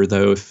wonder,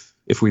 though,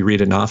 if we read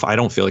enough. I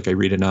don't feel like I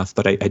read enough,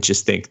 but I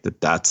just think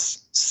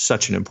that's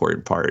such an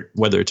important part,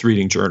 whether it's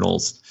reading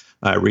journals,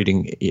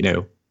 reading,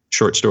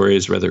 short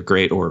stories, whether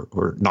great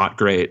or not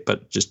great,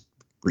 but just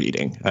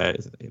reading. I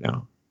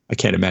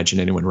can't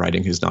imagine anyone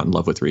writing who's not in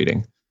love with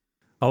reading.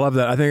 I love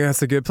that. I think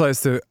that's a good place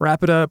to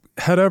wrap it up.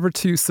 Head over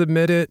to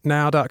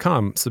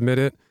submititnow.com. Submit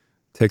It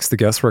takes the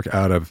guesswork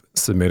out of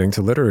submitting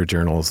to literary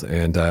journals.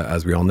 And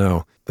as we all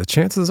know, the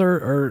chances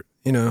are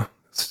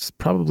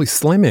probably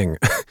slimming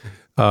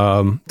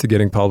to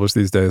getting published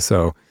these days.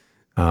 So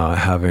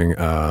having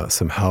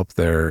some help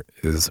there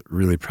is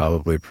really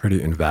probably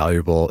pretty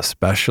invaluable,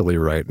 especially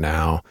right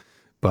now.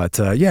 But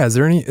is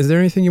there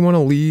anything you want to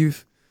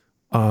leave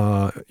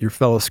your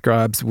fellow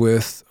scribes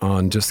with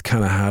on just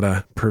kind of how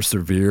to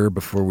persevere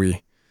before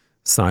we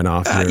sign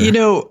off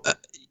here?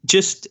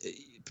 Just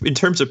in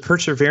terms of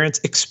perseverance,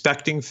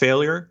 expecting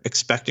failure,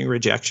 expecting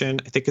rejection,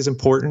 I think is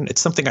important.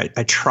 It's something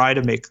I try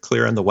to make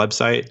clear on the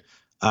website.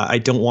 I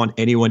don't want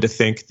anyone to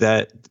think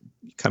that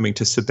coming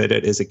to Submit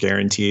It is a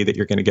guarantee that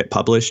you're going to get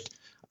published.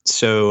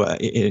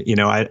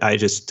 I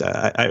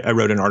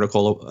wrote an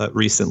article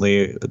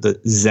recently, the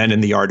Zen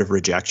and the Art of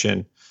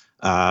Rejection.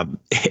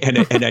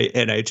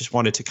 And I just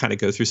wanted to kind of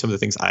go through some of the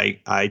things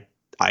I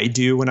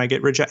do when I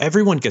get rejected.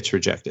 Everyone gets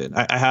rejected.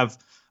 I have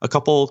a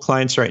couple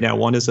clients right now.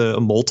 One is a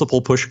multiple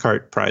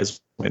Pushcart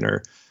Prize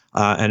winner.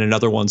 And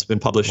another one's been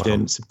published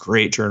in some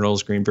great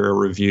journals, Green Bureau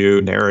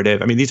Review,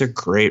 Narrative. I mean, these are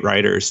great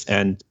writers,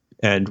 and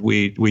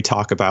we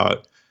talk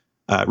about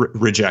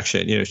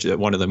rejection.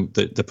 One of them,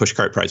 the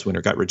Pushcart Prize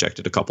winner, got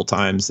rejected a couple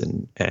times,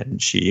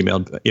 and she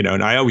emailed.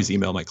 And I always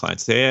email my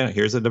clients, say, "Yeah,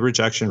 here's the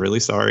rejection. Really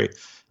sorry."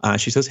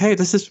 She says, "Hey,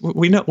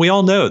 we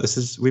all know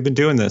we've been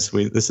doing this.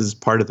 This is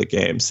part of the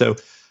game." So,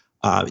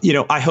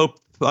 I hope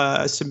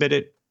Submit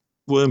It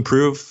will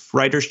improve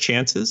writers'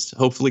 chances,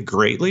 hopefully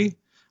greatly.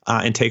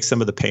 And take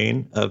some of the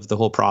pain of the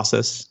whole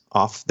process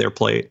off their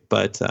plate.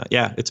 But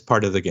it's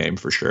part of the game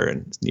for sure,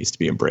 and it needs to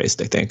be embraced,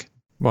 I think.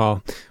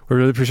 Well, we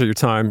really appreciate your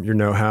time, your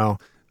know-how,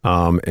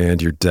 and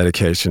your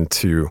dedication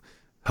to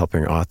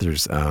helping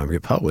authors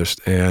get published.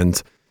 And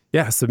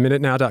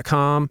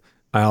submititnow.com.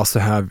 I also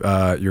have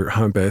your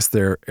home base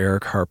there,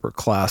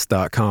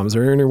 ericharperclass.com. Is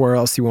there anywhere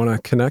else you want to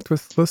connect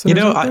with listeners?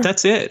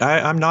 That's it.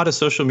 I'm not a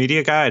social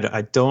media guy.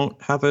 I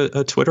don't have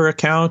a Twitter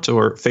account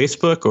or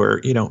Facebook, or,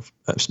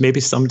 maybe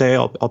someday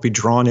I'll be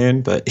drawn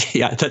in. But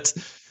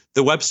the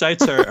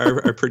websites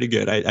are pretty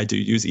good. I do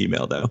use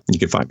email, though. You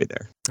can find me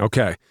there.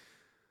 Okay.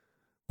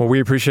 Well, we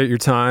appreciate your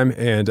time,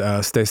 and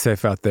stay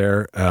safe out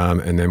there.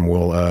 And then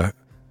we'll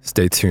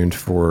stay tuned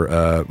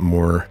for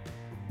more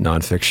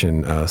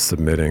nonfiction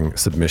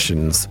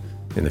submissions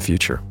in the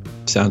future.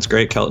 Sounds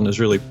great, Kelton. It was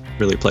really,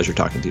 really a pleasure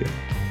talking to you.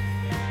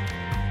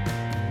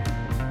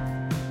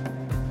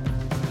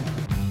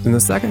 In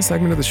the second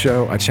segment of the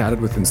show, I chatted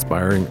with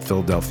inspiring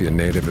Philadelphia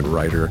native and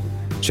writer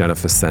Jenna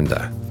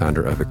Facenda,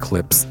 founder of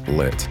Eclipse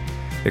Lit.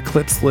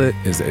 Eclipse Lit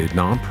is a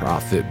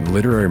nonprofit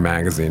literary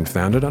magazine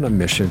founded on a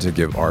mission to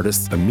give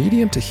artists a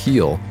medium to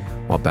heal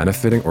while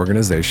benefiting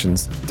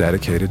organizations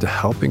dedicated to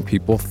helping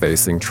people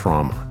facing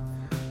trauma.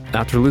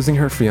 After losing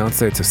her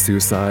fiancé to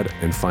suicide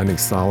and finding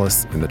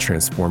solace in the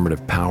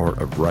transformative power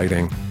of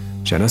writing,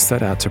 Jenna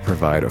set out to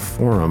provide a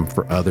forum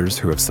for others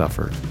who have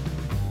suffered.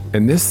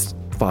 In this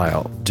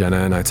file, Jenna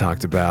and I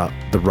talked about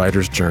the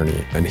writer's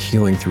journey and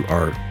healing through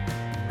art,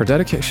 her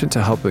dedication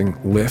to helping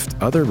lift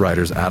other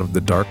writers out of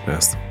the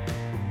darkness,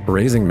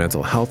 raising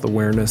mental health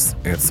awareness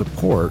and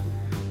support,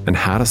 and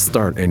how to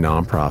start a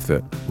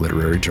nonprofit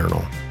literary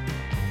journal.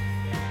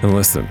 And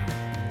listen,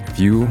 if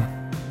you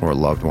or a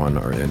loved one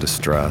are in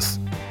distress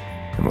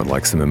and would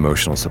like some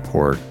emotional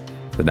support,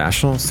 the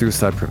National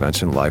Suicide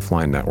Prevention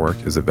Lifeline Network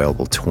is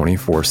available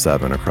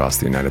 24/7 across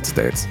the United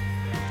States.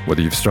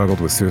 Whether you've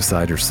struggled with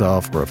suicide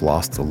yourself or have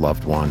lost a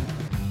loved one,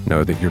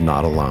 know that you're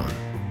not alone.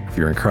 If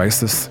you're in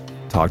crisis,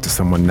 talk to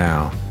someone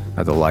now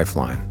at the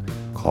Lifeline.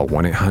 Call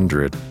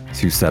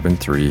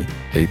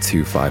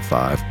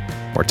 1-800-273-8255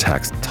 or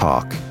text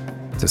TALK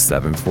to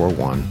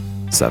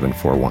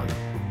 741-741.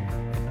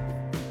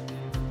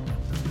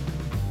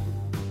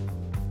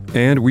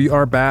 And we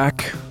are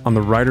back on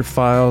the Writer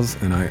Files,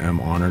 and I am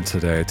honored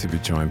today to be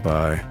joined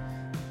by a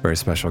very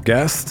special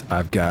guest.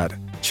 I've got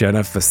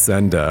Jenna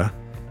Facenda,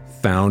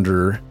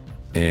 founder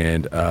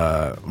and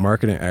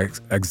marketing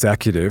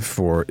executive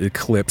for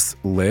Eclipse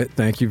Lit.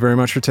 Thank you very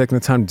much for taking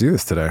the time to do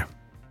this today.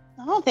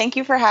 Oh, thank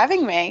you for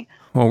having me.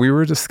 Well, we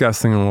were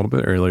discussing a little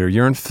bit earlier.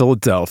 You're in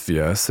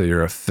Philadelphia, so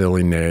you're a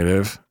Philly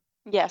native.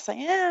 Yes, I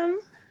am.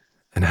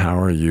 And how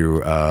are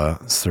you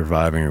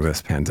surviving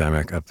this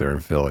pandemic up there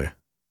in Philly?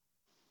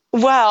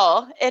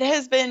 Well, it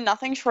has been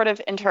nothing short of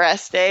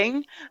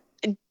interesting.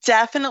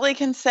 Definitely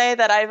can say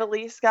that I've at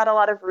least got a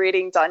lot of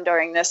reading done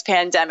during this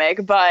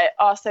pandemic, but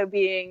also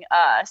being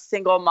a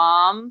single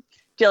mom,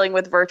 dealing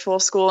with virtual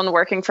school and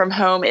working from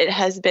home, it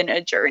has been a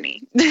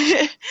journey.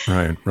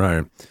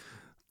 Right.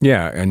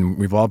 Yeah, and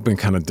we've all been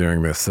kind of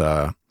doing this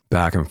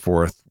back and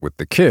forth with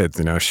the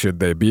kids. Should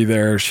they be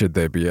there? Should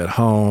they be at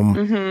home?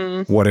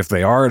 Mm-hmm. What if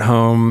they are at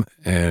home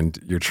and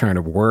you're trying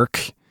to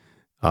work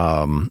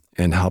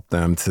and help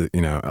them to,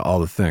 all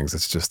the things?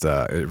 It's just,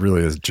 it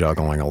really is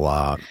juggling a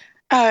lot.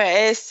 Oh,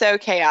 it is so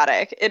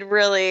chaotic. It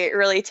really,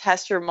 really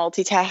tests your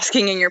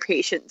multitasking and your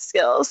patience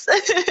skills.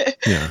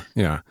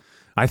 Yeah.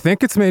 I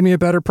think it's made me a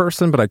better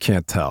person, but I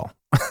can't tell.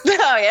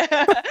 Oh,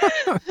 yeah.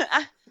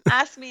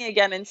 Ask me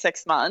again in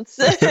 6 months.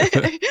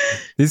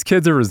 These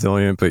kids are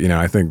resilient, but,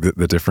 I think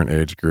the different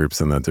age groups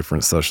and the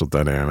different social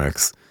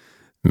dynamics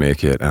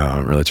make it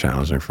really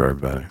challenging for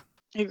everybody.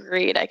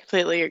 Agreed. I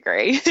completely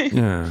agree.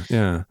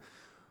 Yeah.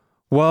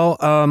 Well,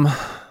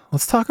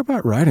 let's talk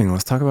about writing.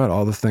 Let's talk about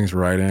all the things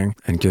writing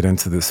and get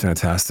into this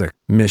fantastic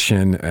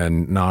mission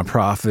and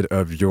nonprofit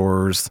of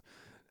yours.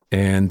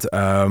 And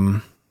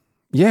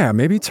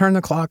maybe turn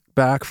the clock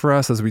back for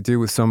us as we do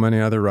with so many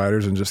other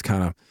writers and just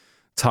kind of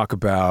talk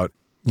about,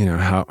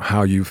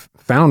 how you've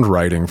found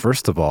writing,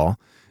 first of all,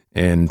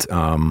 and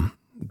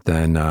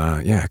then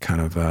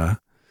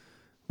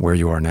where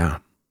you are now.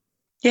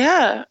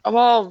 Yeah.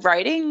 Well,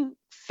 writing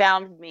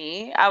found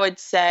me, I would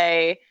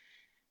say,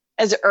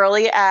 as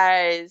early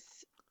as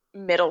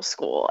middle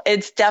school.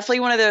 It's definitely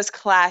one of those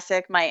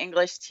classic, my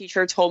English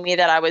teacher told me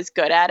that I was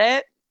good at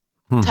it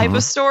type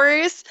of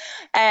stories.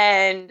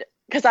 And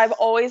because I've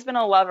always been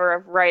a lover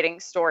of writing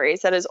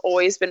stories, that has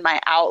always been my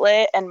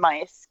outlet and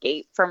my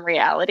escape from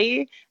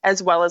reality,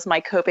 as well as my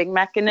coping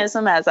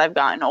mechanism as I've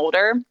gotten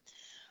older.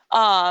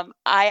 I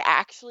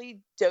actually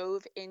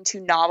dove into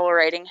novel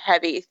writing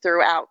heavy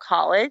throughout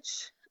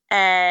college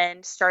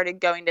and started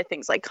going to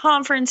things like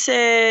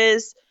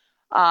conferences,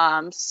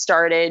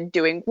 started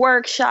doing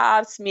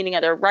workshops, meeting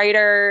other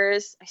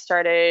writers. I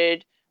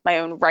started my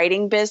own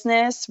writing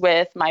business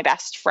with my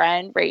best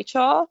friend,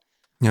 Rachel.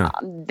 Yeah.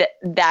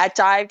 That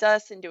dived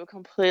us into a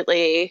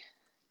completely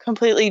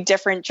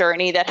different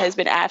journey that has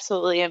been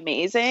absolutely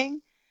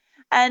amazing.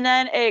 And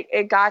then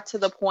it got to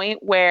the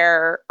point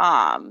where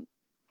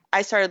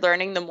I started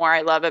learning the more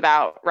I love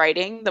about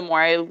writing, the more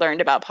I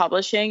learned about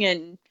publishing.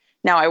 And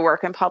now I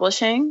work in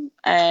publishing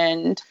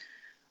and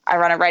I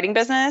run a writing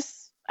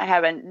business. I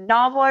have a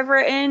novel I've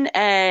written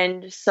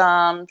and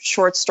some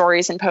short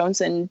stories and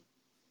poems in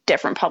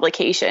different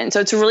publications.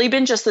 So it's really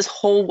been just this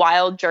whole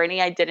wild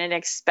journey I didn't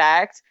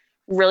expect,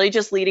 really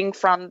just leading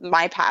from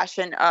my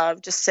passion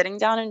of just sitting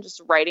down and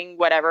just writing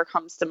whatever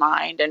comes to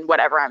mind and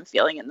whatever I'm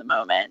feeling in the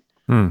moment.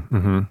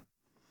 Mm-hmm.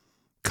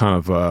 Kind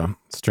of a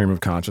stream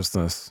of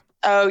consciousness.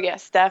 Oh,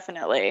 yes,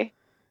 definitely.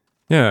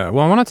 Yeah.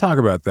 Well, I want to talk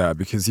about that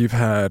because you've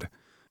had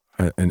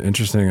an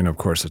interesting and, of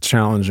course, a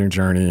challenging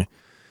journey.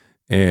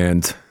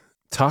 And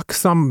talk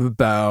some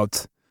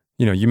about,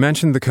 you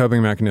mentioned the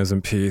coping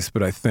mechanism piece,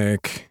 but I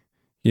think,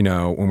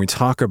 when we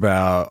talk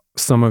about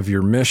some of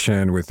your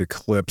mission with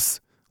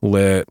Eclipse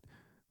Lit,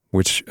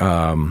 which,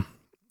 kind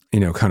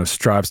of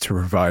strives to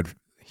provide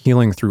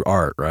healing through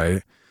art,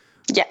 right?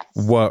 Yes.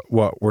 What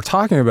we're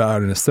talking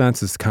about, in a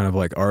sense, is kind of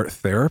like art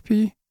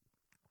therapy.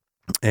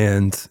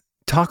 And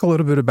talk a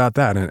little bit about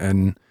that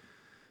and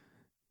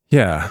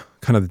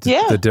kind of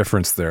the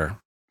difference there.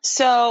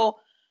 So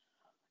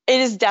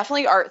it is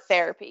definitely art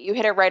therapy. You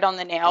hit it right on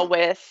the nail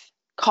with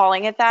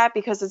calling it that,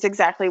 because it's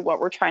exactly what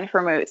we're trying to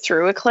promote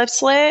through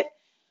Eclipse Lit.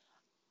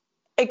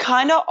 It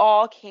kind of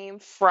all came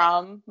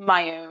from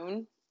my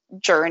own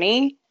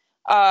journey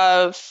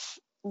of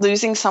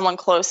losing someone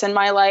close in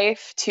my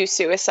life to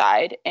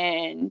suicide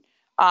in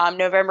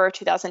November of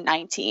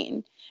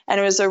 2019. And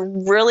it was a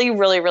really,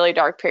 really, really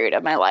dark period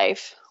of my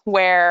life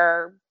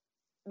where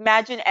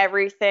imagine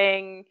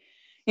everything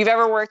you've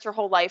ever worked your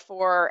whole life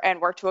for and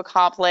worked to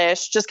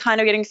accomplish just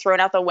kind of getting thrown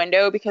out the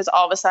window because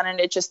all of a sudden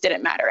it just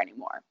didn't matter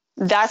anymore.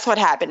 That's what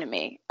happened to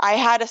me. I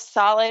had a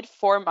solid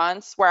 4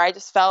 months where I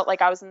just felt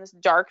like I was in this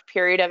dark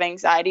period of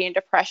anxiety and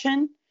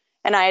depression,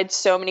 and I had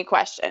so many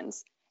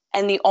questions.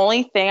 And the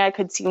only thing I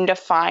could seem to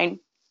find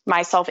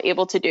myself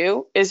able to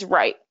do is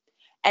write.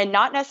 And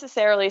not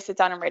necessarily sit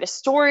down and write a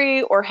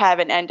story or have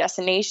an end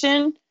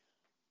destination,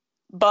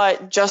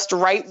 but just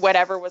write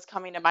whatever was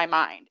coming to my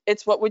mind.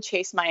 It's what would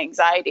chase my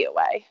anxiety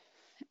away.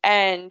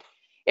 And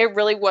it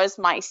really was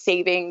my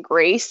saving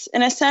grace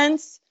in a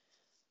sense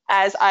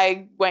as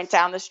I went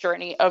down this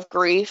journey of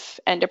grief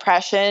and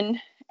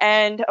depression.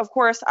 And of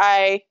course,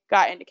 I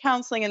got into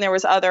counseling and there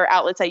was other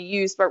outlets I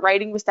used, but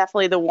writing was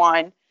definitely the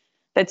one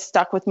that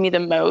stuck with me the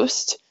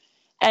most.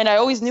 And I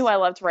always knew I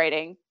loved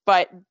writing,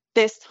 but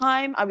this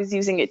time I was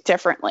using it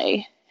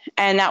differently,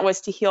 and that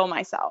was to heal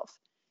myself.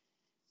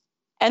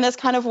 And that's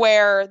kind of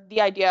where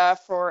the idea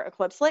for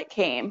Eclipse Lit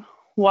came,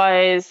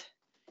 was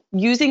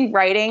using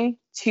writing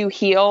to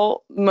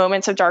heal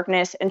moments of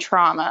darkness and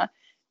trauma.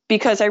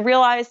 Because I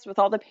realized with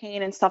all the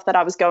pain and stuff that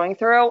I was going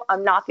through,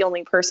 I'm not the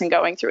only person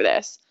going through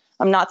this.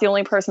 I'm not the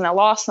only person that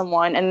lost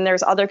someone. And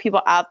there's other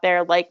people out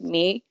there like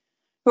me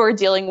who are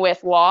dealing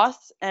with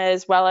loss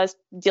as well as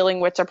dealing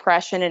with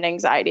depression and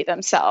anxiety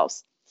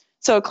themselves.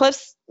 So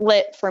Eclipse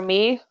Lit for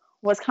me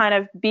was kind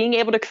of being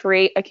able to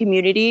create a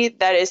community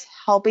that is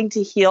helping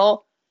to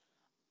heal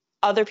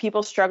other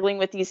people struggling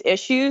with these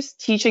issues,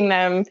 teaching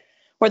them,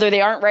 whether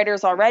they aren't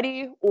writers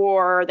already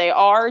or they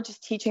are,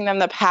 just teaching them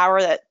the power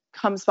that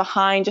comes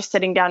behind just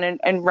sitting down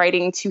and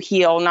writing to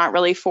heal, not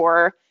really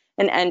for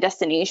an end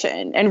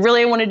destination. And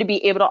really I wanted to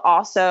be able to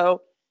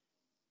also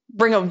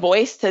bring a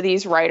voice to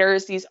these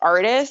writers, these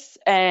artists,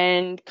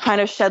 and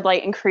kind of shed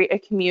light and create a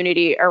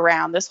community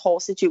around this whole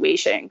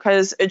situation.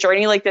 Because a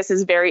journey like this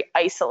is very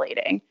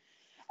isolating.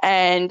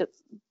 And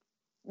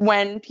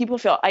when people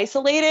feel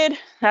isolated,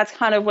 that's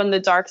kind of when the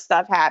dark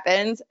stuff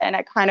happens. And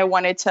I kind of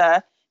wanted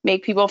to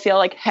make people feel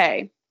like,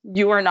 hey,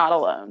 you are not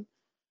alone.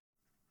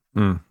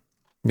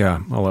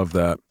 Yeah, I love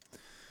that.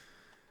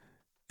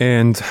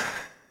 And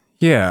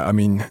yeah, I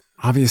mean,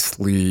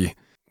 obviously,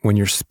 when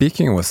you're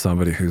speaking with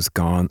somebody who's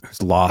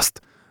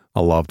lost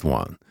a loved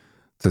one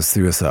to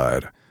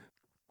suicide,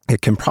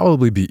 it can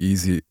probably be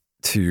easy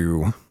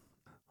to, I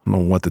don't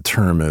know what the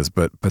term is,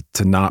 but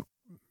to not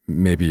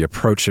maybe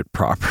approach it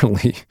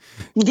properly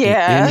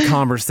in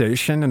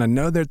conversation. And I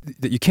know that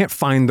you can't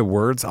find the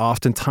words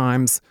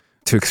oftentimes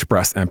to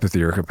express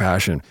empathy or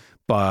compassion,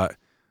 but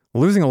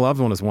losing a loved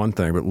one is one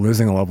thing, but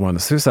losing a loved one to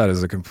suicide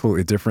is a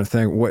completely different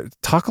thing.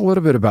 Talk a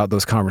little bit about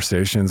those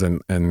conversations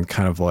and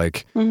kind of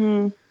like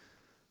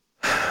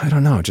I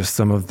don't know, just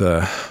some of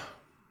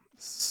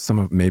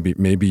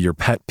maybe your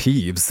pet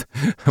peeves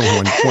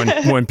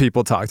when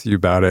people talk to you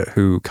about it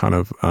who kind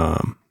of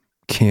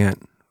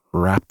can't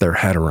wrap their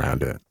head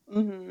around it.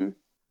 Mm-hmm.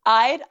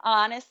 I'd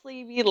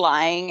honestly be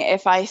lying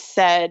if I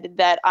said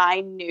that I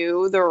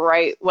knew the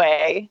right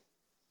way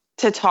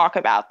to talk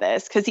about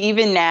this, because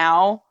even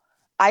now,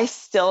 I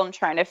still am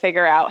trying to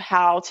figure out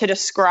how to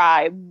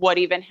describe what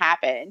even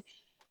happened,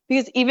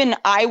 because even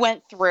I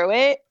went through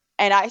it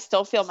and I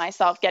still feel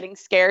myself getting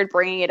scared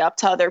bringing it up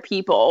to other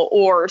people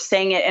or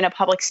saying it in a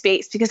public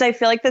space, because I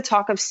feel like the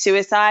talk of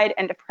suicide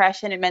and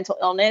depression and mental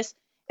illness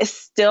is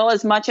still,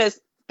 as much as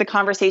the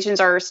conversations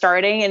are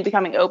starting and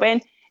becoming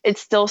open, it's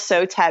still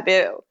so taboo.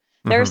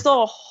 Mm-hmm. There's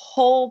still a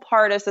whole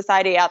part of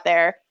society out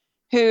there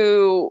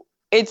who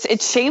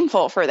it's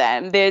shameful for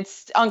them.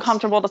 It's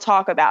uncomfortable to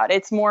talk about.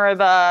 It's more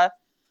of a,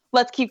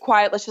 let's keep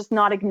quiet, let's just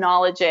not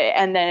acknowledge it,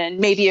 and then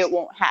maybe it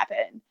won't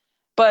happen.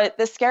 But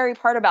the scary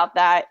part about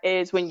that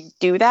is when you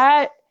do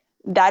that,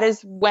 that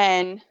is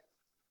when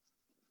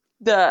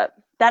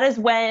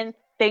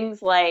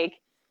things like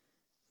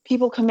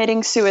people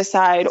committing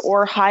suicide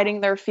or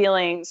hiding their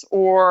feelings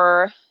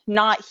or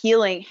not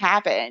healing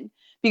happen,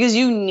 because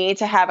you need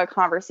to have a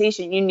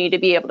conversation. You need to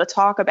be able to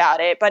talk about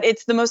it. But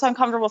it's the most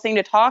uncomfortable thing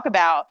to talk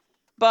about.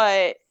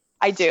 But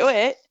I do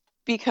it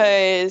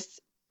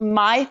because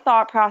my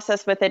thought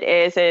process with it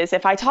is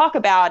if I talk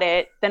about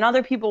it, then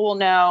other people will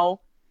know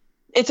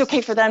it's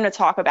okay for them to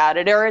talk about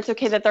it, or it's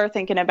okay that they're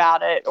thinking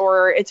about it,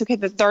 or it's okay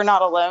that they're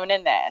not alone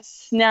in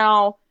this.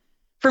 Now,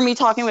 for me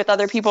talking with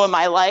other people in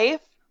my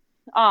life,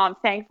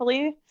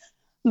 thankfully,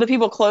 the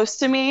people close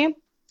to me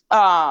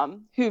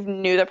who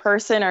knew the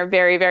person are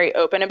very, very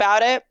open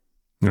about it.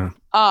 Yeah.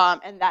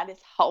 And that is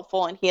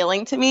helpful and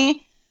healing to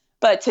me.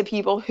 But to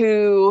people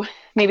who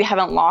maybe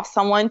haven't lost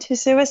someone to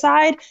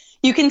suicide,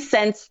 you can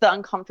sense the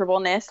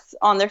uncomfortableness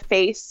on their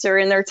face or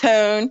in their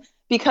tone,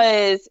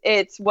 because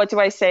it's, what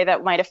do I say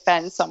that might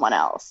offend someone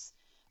else?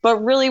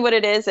 But really what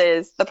it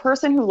is the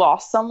person who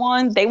lost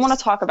someone, they want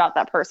to talk about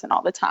that person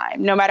all the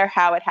time, no matter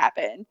how it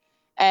happened.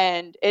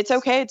 And it's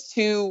okay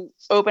to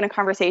open a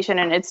conversation,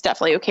 and it's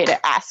definitely okay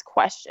to ask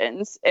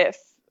questions if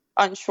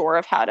unsure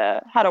of how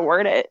to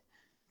word it.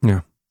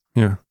 Yeah.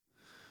 Yeah.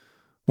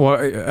 Well,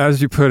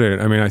 as you put it,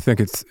 I mean, I think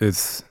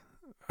it's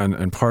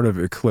and part of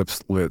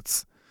Eclipse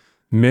Lit's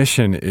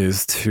mission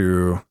is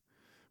to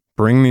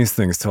bring these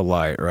things to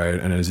light, right?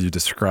 And as you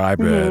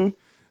describe it,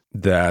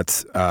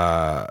 that,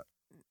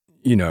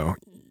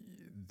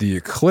 the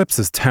eclipse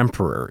is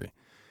temporary.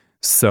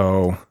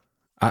 So,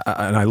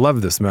 I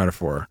love this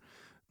metaphor,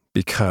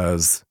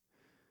 because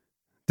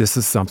this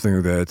is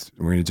something that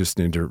we just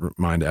need to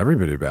remind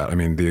everybody about. I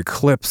mean, the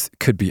eclipse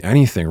could be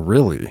anything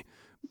really,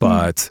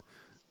 but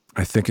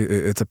I think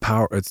it's a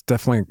power. It's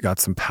definitely got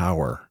some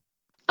power.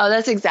 Oh,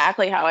 that's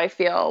exactly how I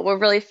feel. What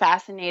really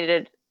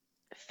fascinated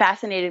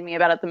me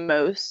about it the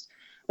most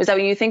was that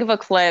when you think of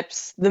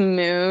eclipse, the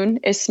moon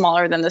is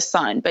smaller than the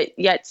sun, but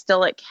yet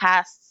still it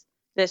casts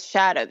this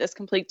shadow, this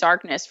complete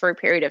darkness for a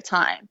period of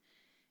time.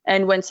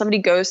 And when somebody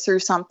goes through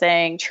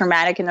something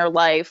traumatic in their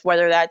life,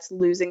 whether that's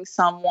losing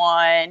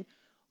someone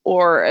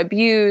or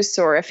abuse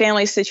or a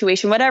family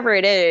situation, whatever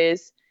it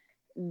is,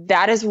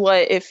 that is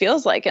what it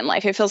feels like in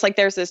life. It feels like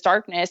there's this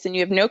darkness and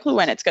you have no clue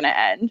when it's going to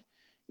end.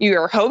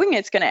 You're hoping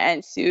it's going to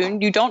end soon.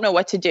 You don't know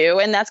what to do.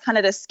 And that's kind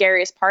of the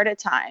scariest part at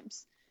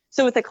times.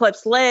 So with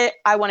Eclipse Lit,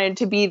 I wanted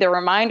to be the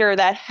reminder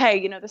that,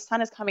 hey, the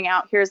sun is coming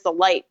out. Here's the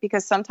light.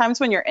 Because sometimes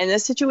when you're in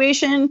this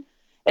situation,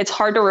 it's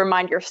hard to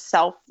remind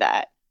yourself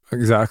that.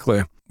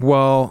 Exactly.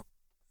 Well,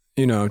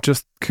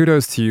 just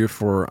kudos to you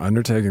for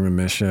undertaking the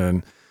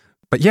mission.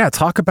 But yeah,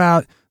 talk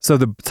about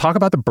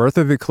the birth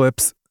of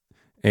Eclipse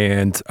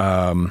and,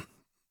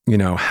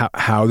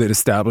 how it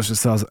established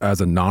itself as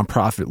a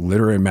nonprofit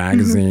literary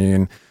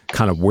magazine,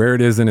 kind of where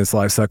it is in its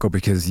life cycle,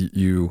 because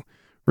you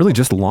really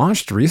just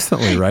launched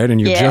recently, right?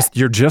 And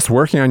you're just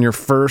working on your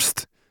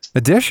first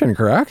edition,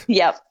 correct?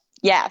 Yep.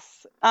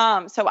 Yes.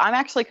 So I'm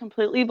actually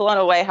completely blown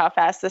away how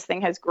fast this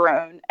thing has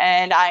grown,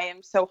 and I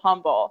am so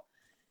humble.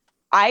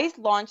 I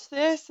launched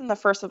this in the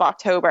 1st of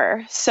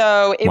October.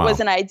 So it was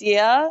an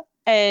idea,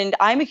 and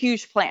I'm a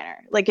huge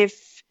planner. Like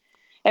if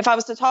I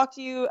was to talk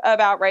to you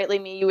about Rightly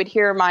Me, you would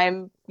hear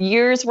my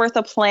year's worth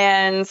of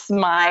plans,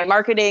 my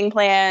marketing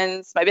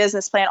plans, my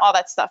business plan, all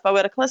that stuff.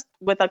 But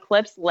with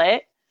Eclipse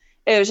Lit,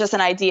 it was just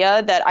an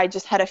idea that I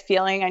just had a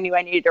feeling I knew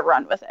I needed to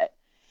run with it.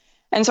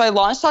 And so I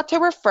launched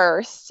October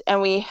 1st,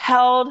 and we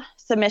held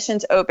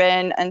submissions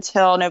open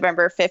until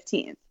November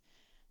 15th.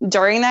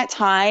 During that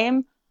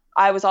time,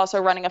 I was also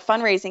running a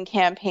fundraising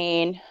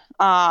campaign,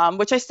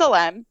 which I still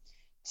am,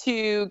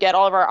 to get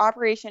all of our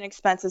operation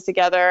expenses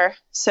together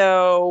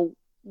so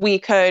we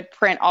could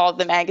print all of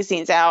the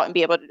magazines out and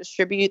be able to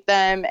distribute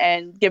them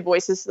and give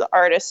voices to the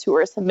artists who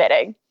are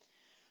submitting.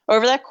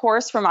 Over that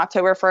course from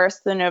October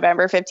 1st to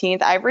November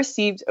 15th, I've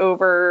received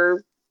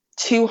over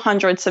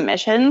 200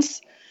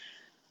 submissions,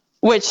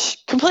 which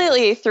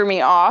completely threw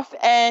me off.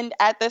 And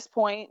at this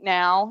point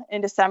now,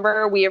 in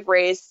December, we have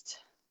raised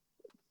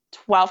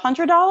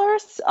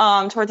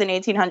 $1,200 towards an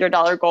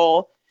 $1,800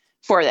 goal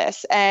for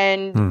this.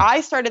 And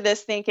I started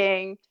this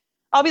thinking,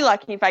 I'll be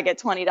lucky if I get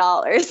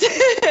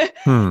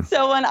 $20.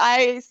 So when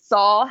I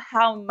saw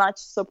how much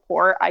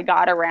support I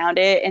got around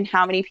it and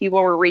how many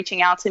people were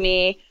reaching out to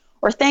me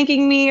or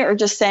thanking me or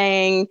just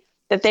saying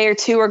that they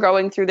too are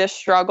going through this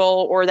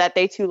struggle or that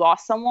they too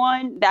lost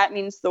someone, that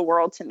means the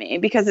world to me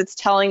because it's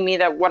telling me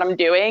that what I'm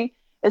doing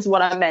is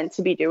what I'm meant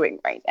to be doing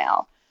right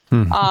now.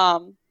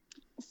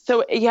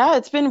 So yeah,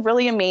 it's been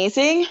really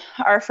amazing.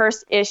 Our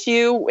first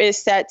issue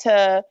is set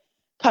to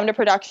come to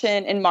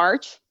production in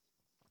March.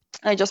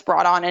 I just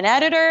brought on an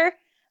editor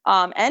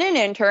and an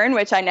intern,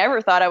 which I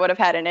never thought I would have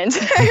had an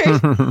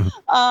intern.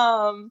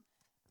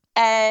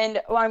 And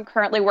I'm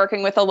currently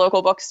working with a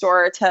local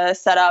bookstore to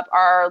set up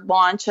our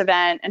launch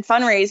event and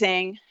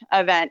fundraising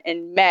event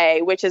in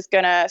May, which is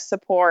going to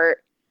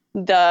support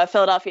the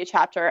Philadelphia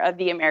chapter of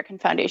the American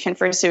Foundation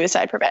for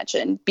Suicide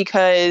Prevention,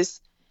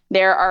 because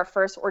they're our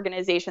first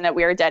organization that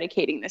we are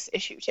dedicating this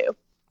issue to.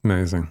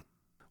 Amazing.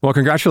 Well,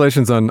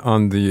 congratulations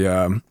on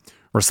the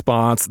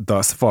response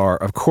thus far.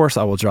 Of course,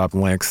 I will drop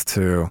links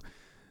to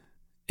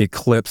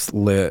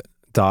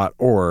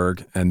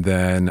eclipselit.org, and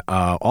then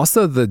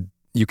also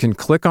you can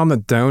click on the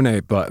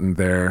donate button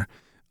there,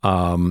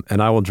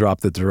 and I will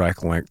drop the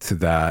direct link to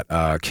that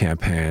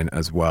campaign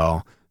as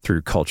well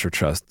through Culture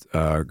Trust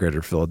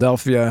Greater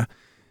Philadelphia.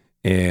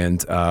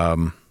 And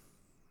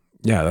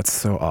yeah, that's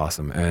so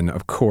awesome. And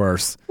of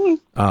course, you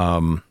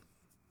have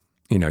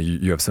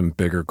some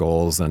bigger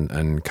goals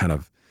and kind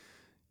of,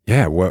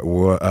 yeah, what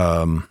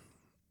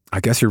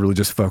I guess you're really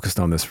just focused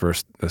on this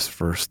first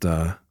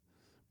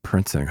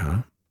printing,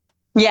 huh?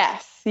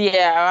 Yes.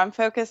 Yeah, I'm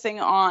focusing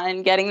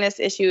on getting this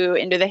issue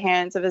into the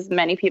hands of as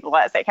many people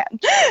as I can.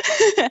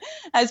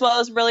 As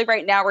well as really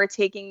right now we're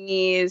taking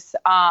these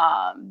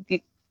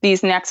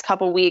next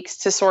couple weeks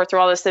to sort through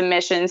all the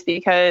submissions,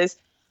 because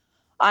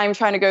I'm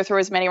trying to go through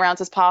as many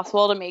rounds as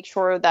possible to make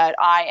sure that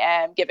I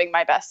am giving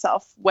my best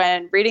self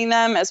when reading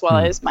them, as well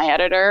as my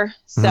editor.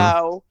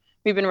 So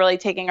we've been really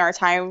taking our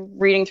time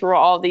reading through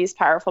all of these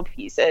powerful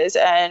pieces,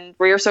 and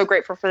we are so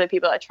grateful for the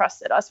people that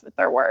trusted us with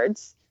their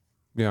words.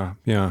 Yeah.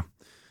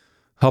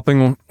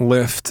 Helping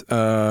lift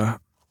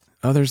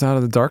others out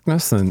of the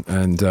darkness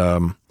and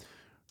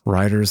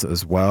writers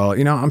as well.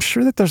 I'm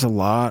sure that there's a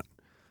lot.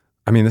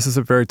 I mean, this is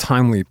a very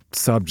timely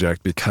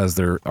subject because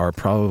there are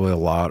probably a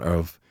lot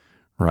of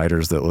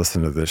writers that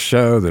listen to this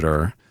show that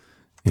are,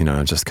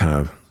 just kind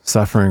of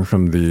suffering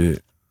from the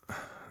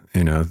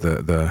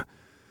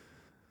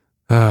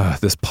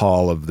this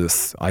pall of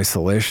this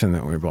isolation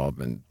that we've all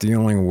been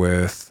dealing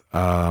with.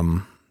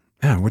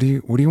 What do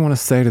you want to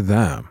say to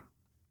them?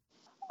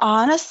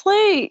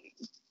 Honestly,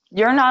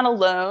 you're not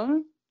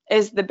alone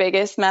is the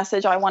biggest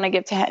message I want to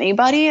give to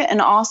anybody. And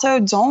also,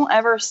 don't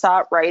ever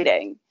stop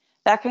writing.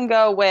 That can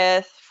go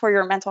for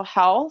your mental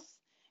health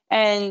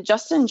and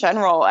just in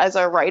general as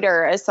a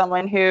writer, as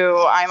someone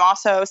who I'm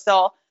also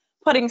still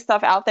putting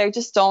stuff out there.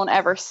 Just don't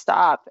ever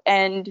stop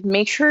and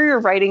make sure you're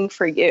writing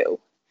for you.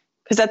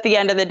 Because at the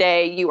end of the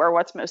day, you are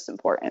what's most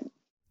important.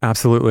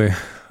 Absolutely.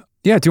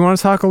 Yeah. Do you want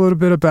to talk a little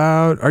bit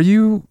about, are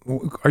you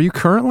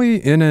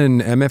currently in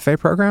an MFA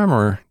program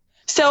or?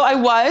 So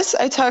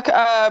I took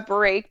a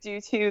break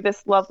due to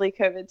this lovely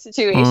COVID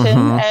situation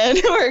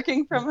and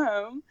working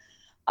from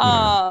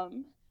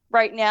home.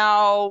 Right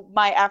now,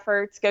 my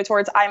efforts go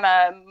towards, I'm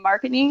a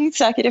marketing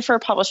executive for a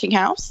publishing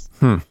house.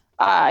 So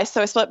I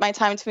split my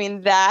time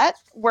between that,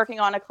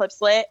 working on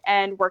Eclipse Lit,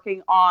 and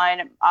working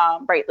on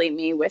Rightly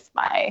Me with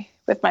my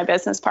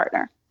business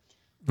partner.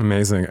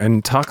 Amazing.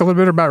 And talk a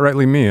little bit about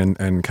Rightly Me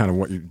and kind of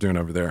what you're doing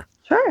over there.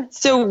 Sure.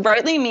 So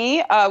Rightly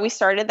Me, we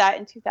started that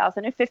in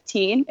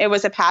 2015. It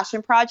was a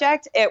passion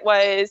project. It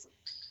was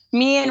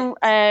me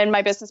and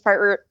my business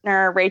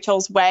partner,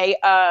 Rachel's way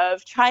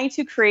of trying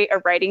to create a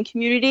writing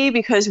community,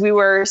 because we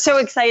were so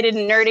excited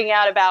and nerding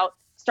out about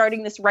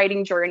starting this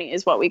writing journey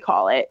is what we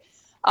call it.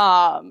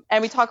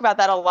 And we talk about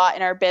that a lot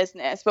in our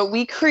business, but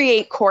we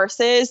create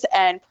courses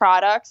and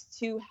products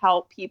to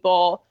help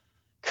people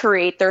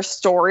create their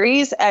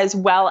stories, as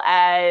well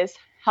as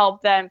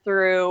help them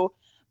through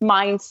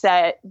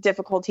mindset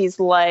difficulties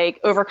like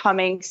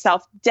overcoming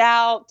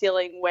self-doubt,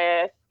 dealing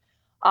with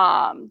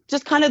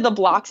just kind of the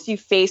blocks you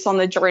face on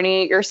the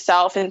journey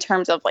yourself in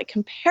terms of like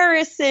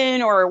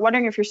comparison or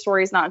wondering if your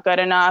story is not good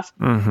enough.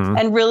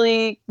 And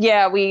really,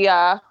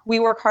 we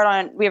work hard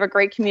on, we have a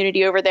great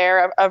community over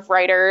there of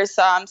writers,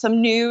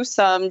 some new,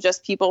 some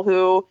just people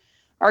who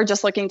are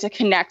just looking to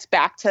connect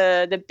back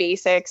to the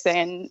basics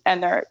and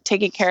they're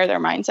taking care of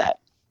their mindset.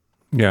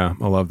 Yeah,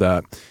 I love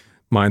that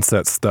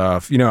mindset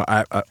stuff.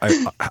 I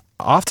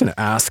often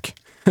ask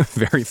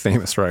very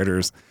famous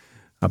writers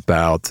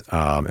about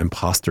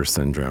imposter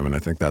syndrome, and I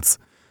think that's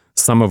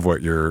some of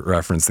what you're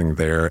referencing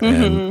there.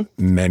 And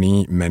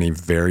many, many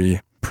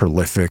very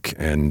prolific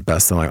and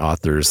best-selling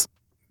authors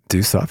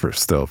do suffer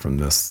still from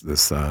this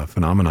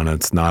phenomenon.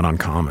 It's not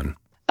uncommon.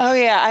 Oh,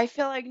 yeah. I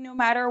feel like no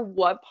matter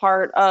what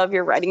part of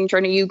your writing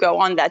journey you go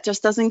on, that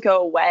just doesn't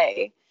go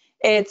away.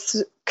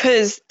 It's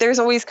because there's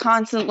always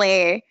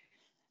constantly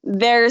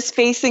there's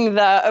facing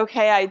the,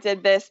 okay, I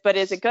did this, but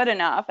is it good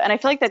enough? And I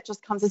feel like that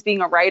just comes as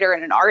being a writer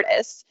and an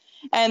artist.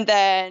 And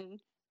then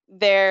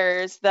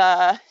there's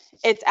the,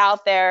 it's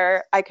out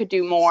there, I could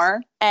do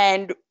more.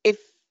 And if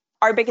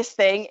our biggest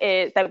thing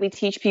is that we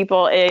teach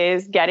people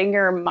is getting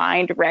your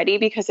mind ready,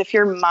 because if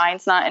your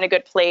mind's not in a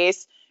good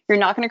place, you're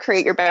not going to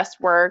create your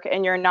best work,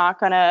 and you're not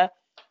going to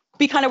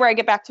be kind of where I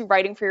get back to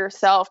writing for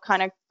yourself,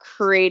 kind of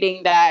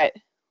creating that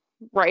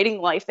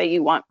writing life that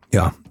you want.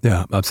 Yeah,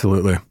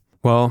 absolutely.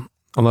 Well,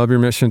 I love your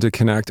mission to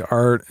connect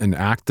art and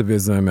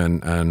activism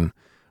and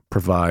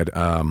provide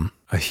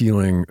a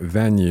healing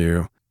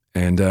venue.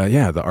 And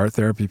the art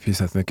therapy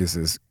piece I think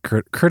is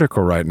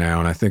critical right now.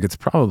 And I think it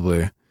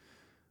probably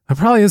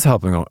is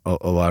helping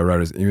a lot of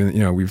writers.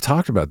 Even, we've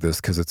talked about this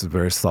because it's a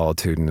very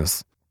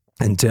solitudinous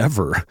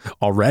endeavor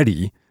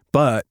already.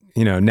 But,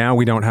 now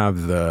we don't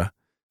have the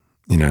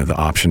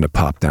option to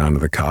pop down to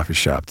the coffee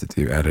shop to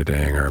do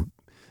editing or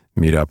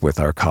meet up with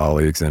our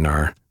colleagues and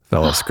our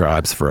fellow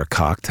scribes for a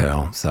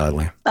cocktail,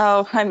 sadly.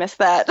 Oh, I miss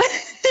that.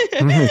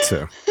 Me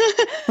too.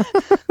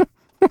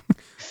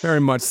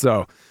 Very much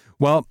so.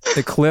 Well,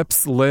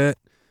 Eclipse Lit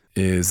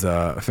is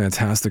a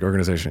fantastic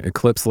organization.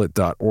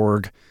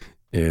 EclipseLit.org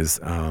is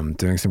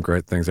doing some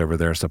great things over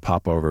there. So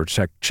pop over,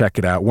 check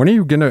it out. When are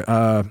you going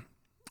to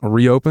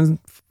reopen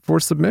for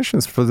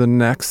submissions for the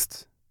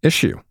next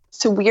issue?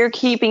 So we're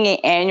keeping it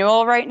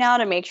annual right now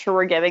to make sure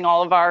we're giving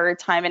all of our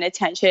time and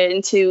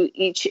attention to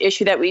each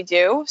issue that we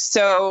do.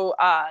 So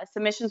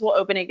submissions will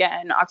open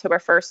again October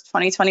 1st,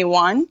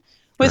 2021,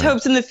 with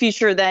hopes in the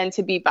future then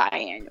to be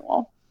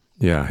biannual.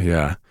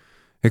 Yeah.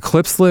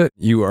 Eclipse Lit,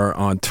 you are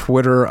on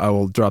Twitter. I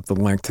will drop the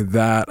link to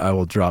that. I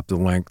will drop the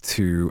link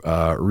to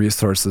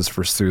resources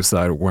for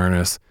suicide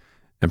awareness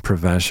and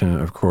prevention,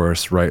 of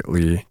course,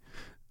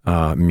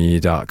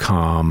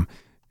 rightlyme.com.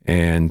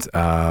 And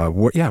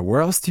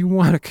where else do you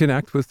want to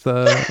connect with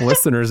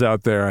listeners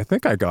out there? I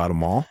think I got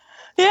them all.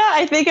 Yeah,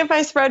 I think if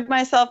I spread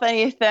myself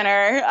any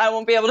thinner, I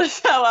won't be able to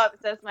show up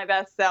as my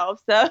best self.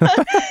 So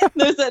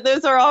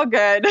those are all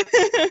good.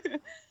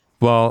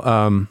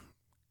 Well,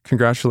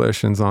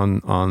 congratulations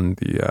on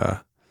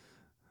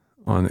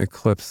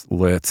Eclipse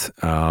Lit,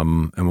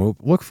 and we'll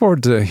look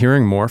forward to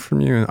hearing more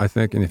from you. I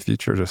think in the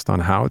future, just on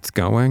how it's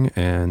going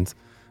and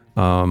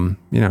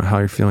how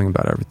you're feeling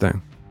about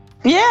everything.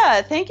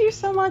 Yeah, thank you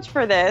so much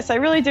for this. I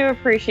really do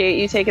appreciate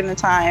you taking the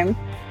time.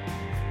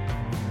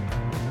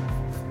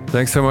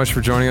 Thanks so much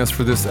for joining us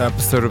for this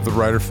episode of The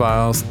Writer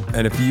Files.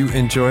 And if you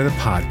enjoy the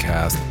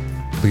podcast,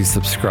 please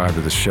subscribe to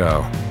the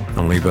show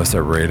and leave us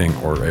a rating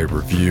or a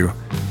review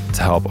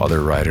to help other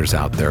writers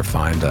out there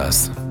find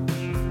us.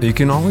 You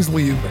can always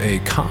leave a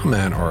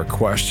comment or a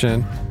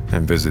question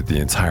and visit the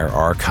entire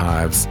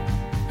archives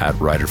at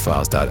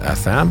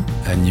writerfiles.fm.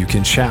 And you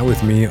can chat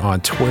with me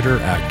on Twitter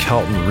at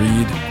Kelton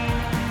Reed.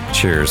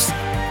 Cheers.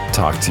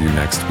 Talk to you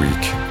next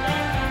week.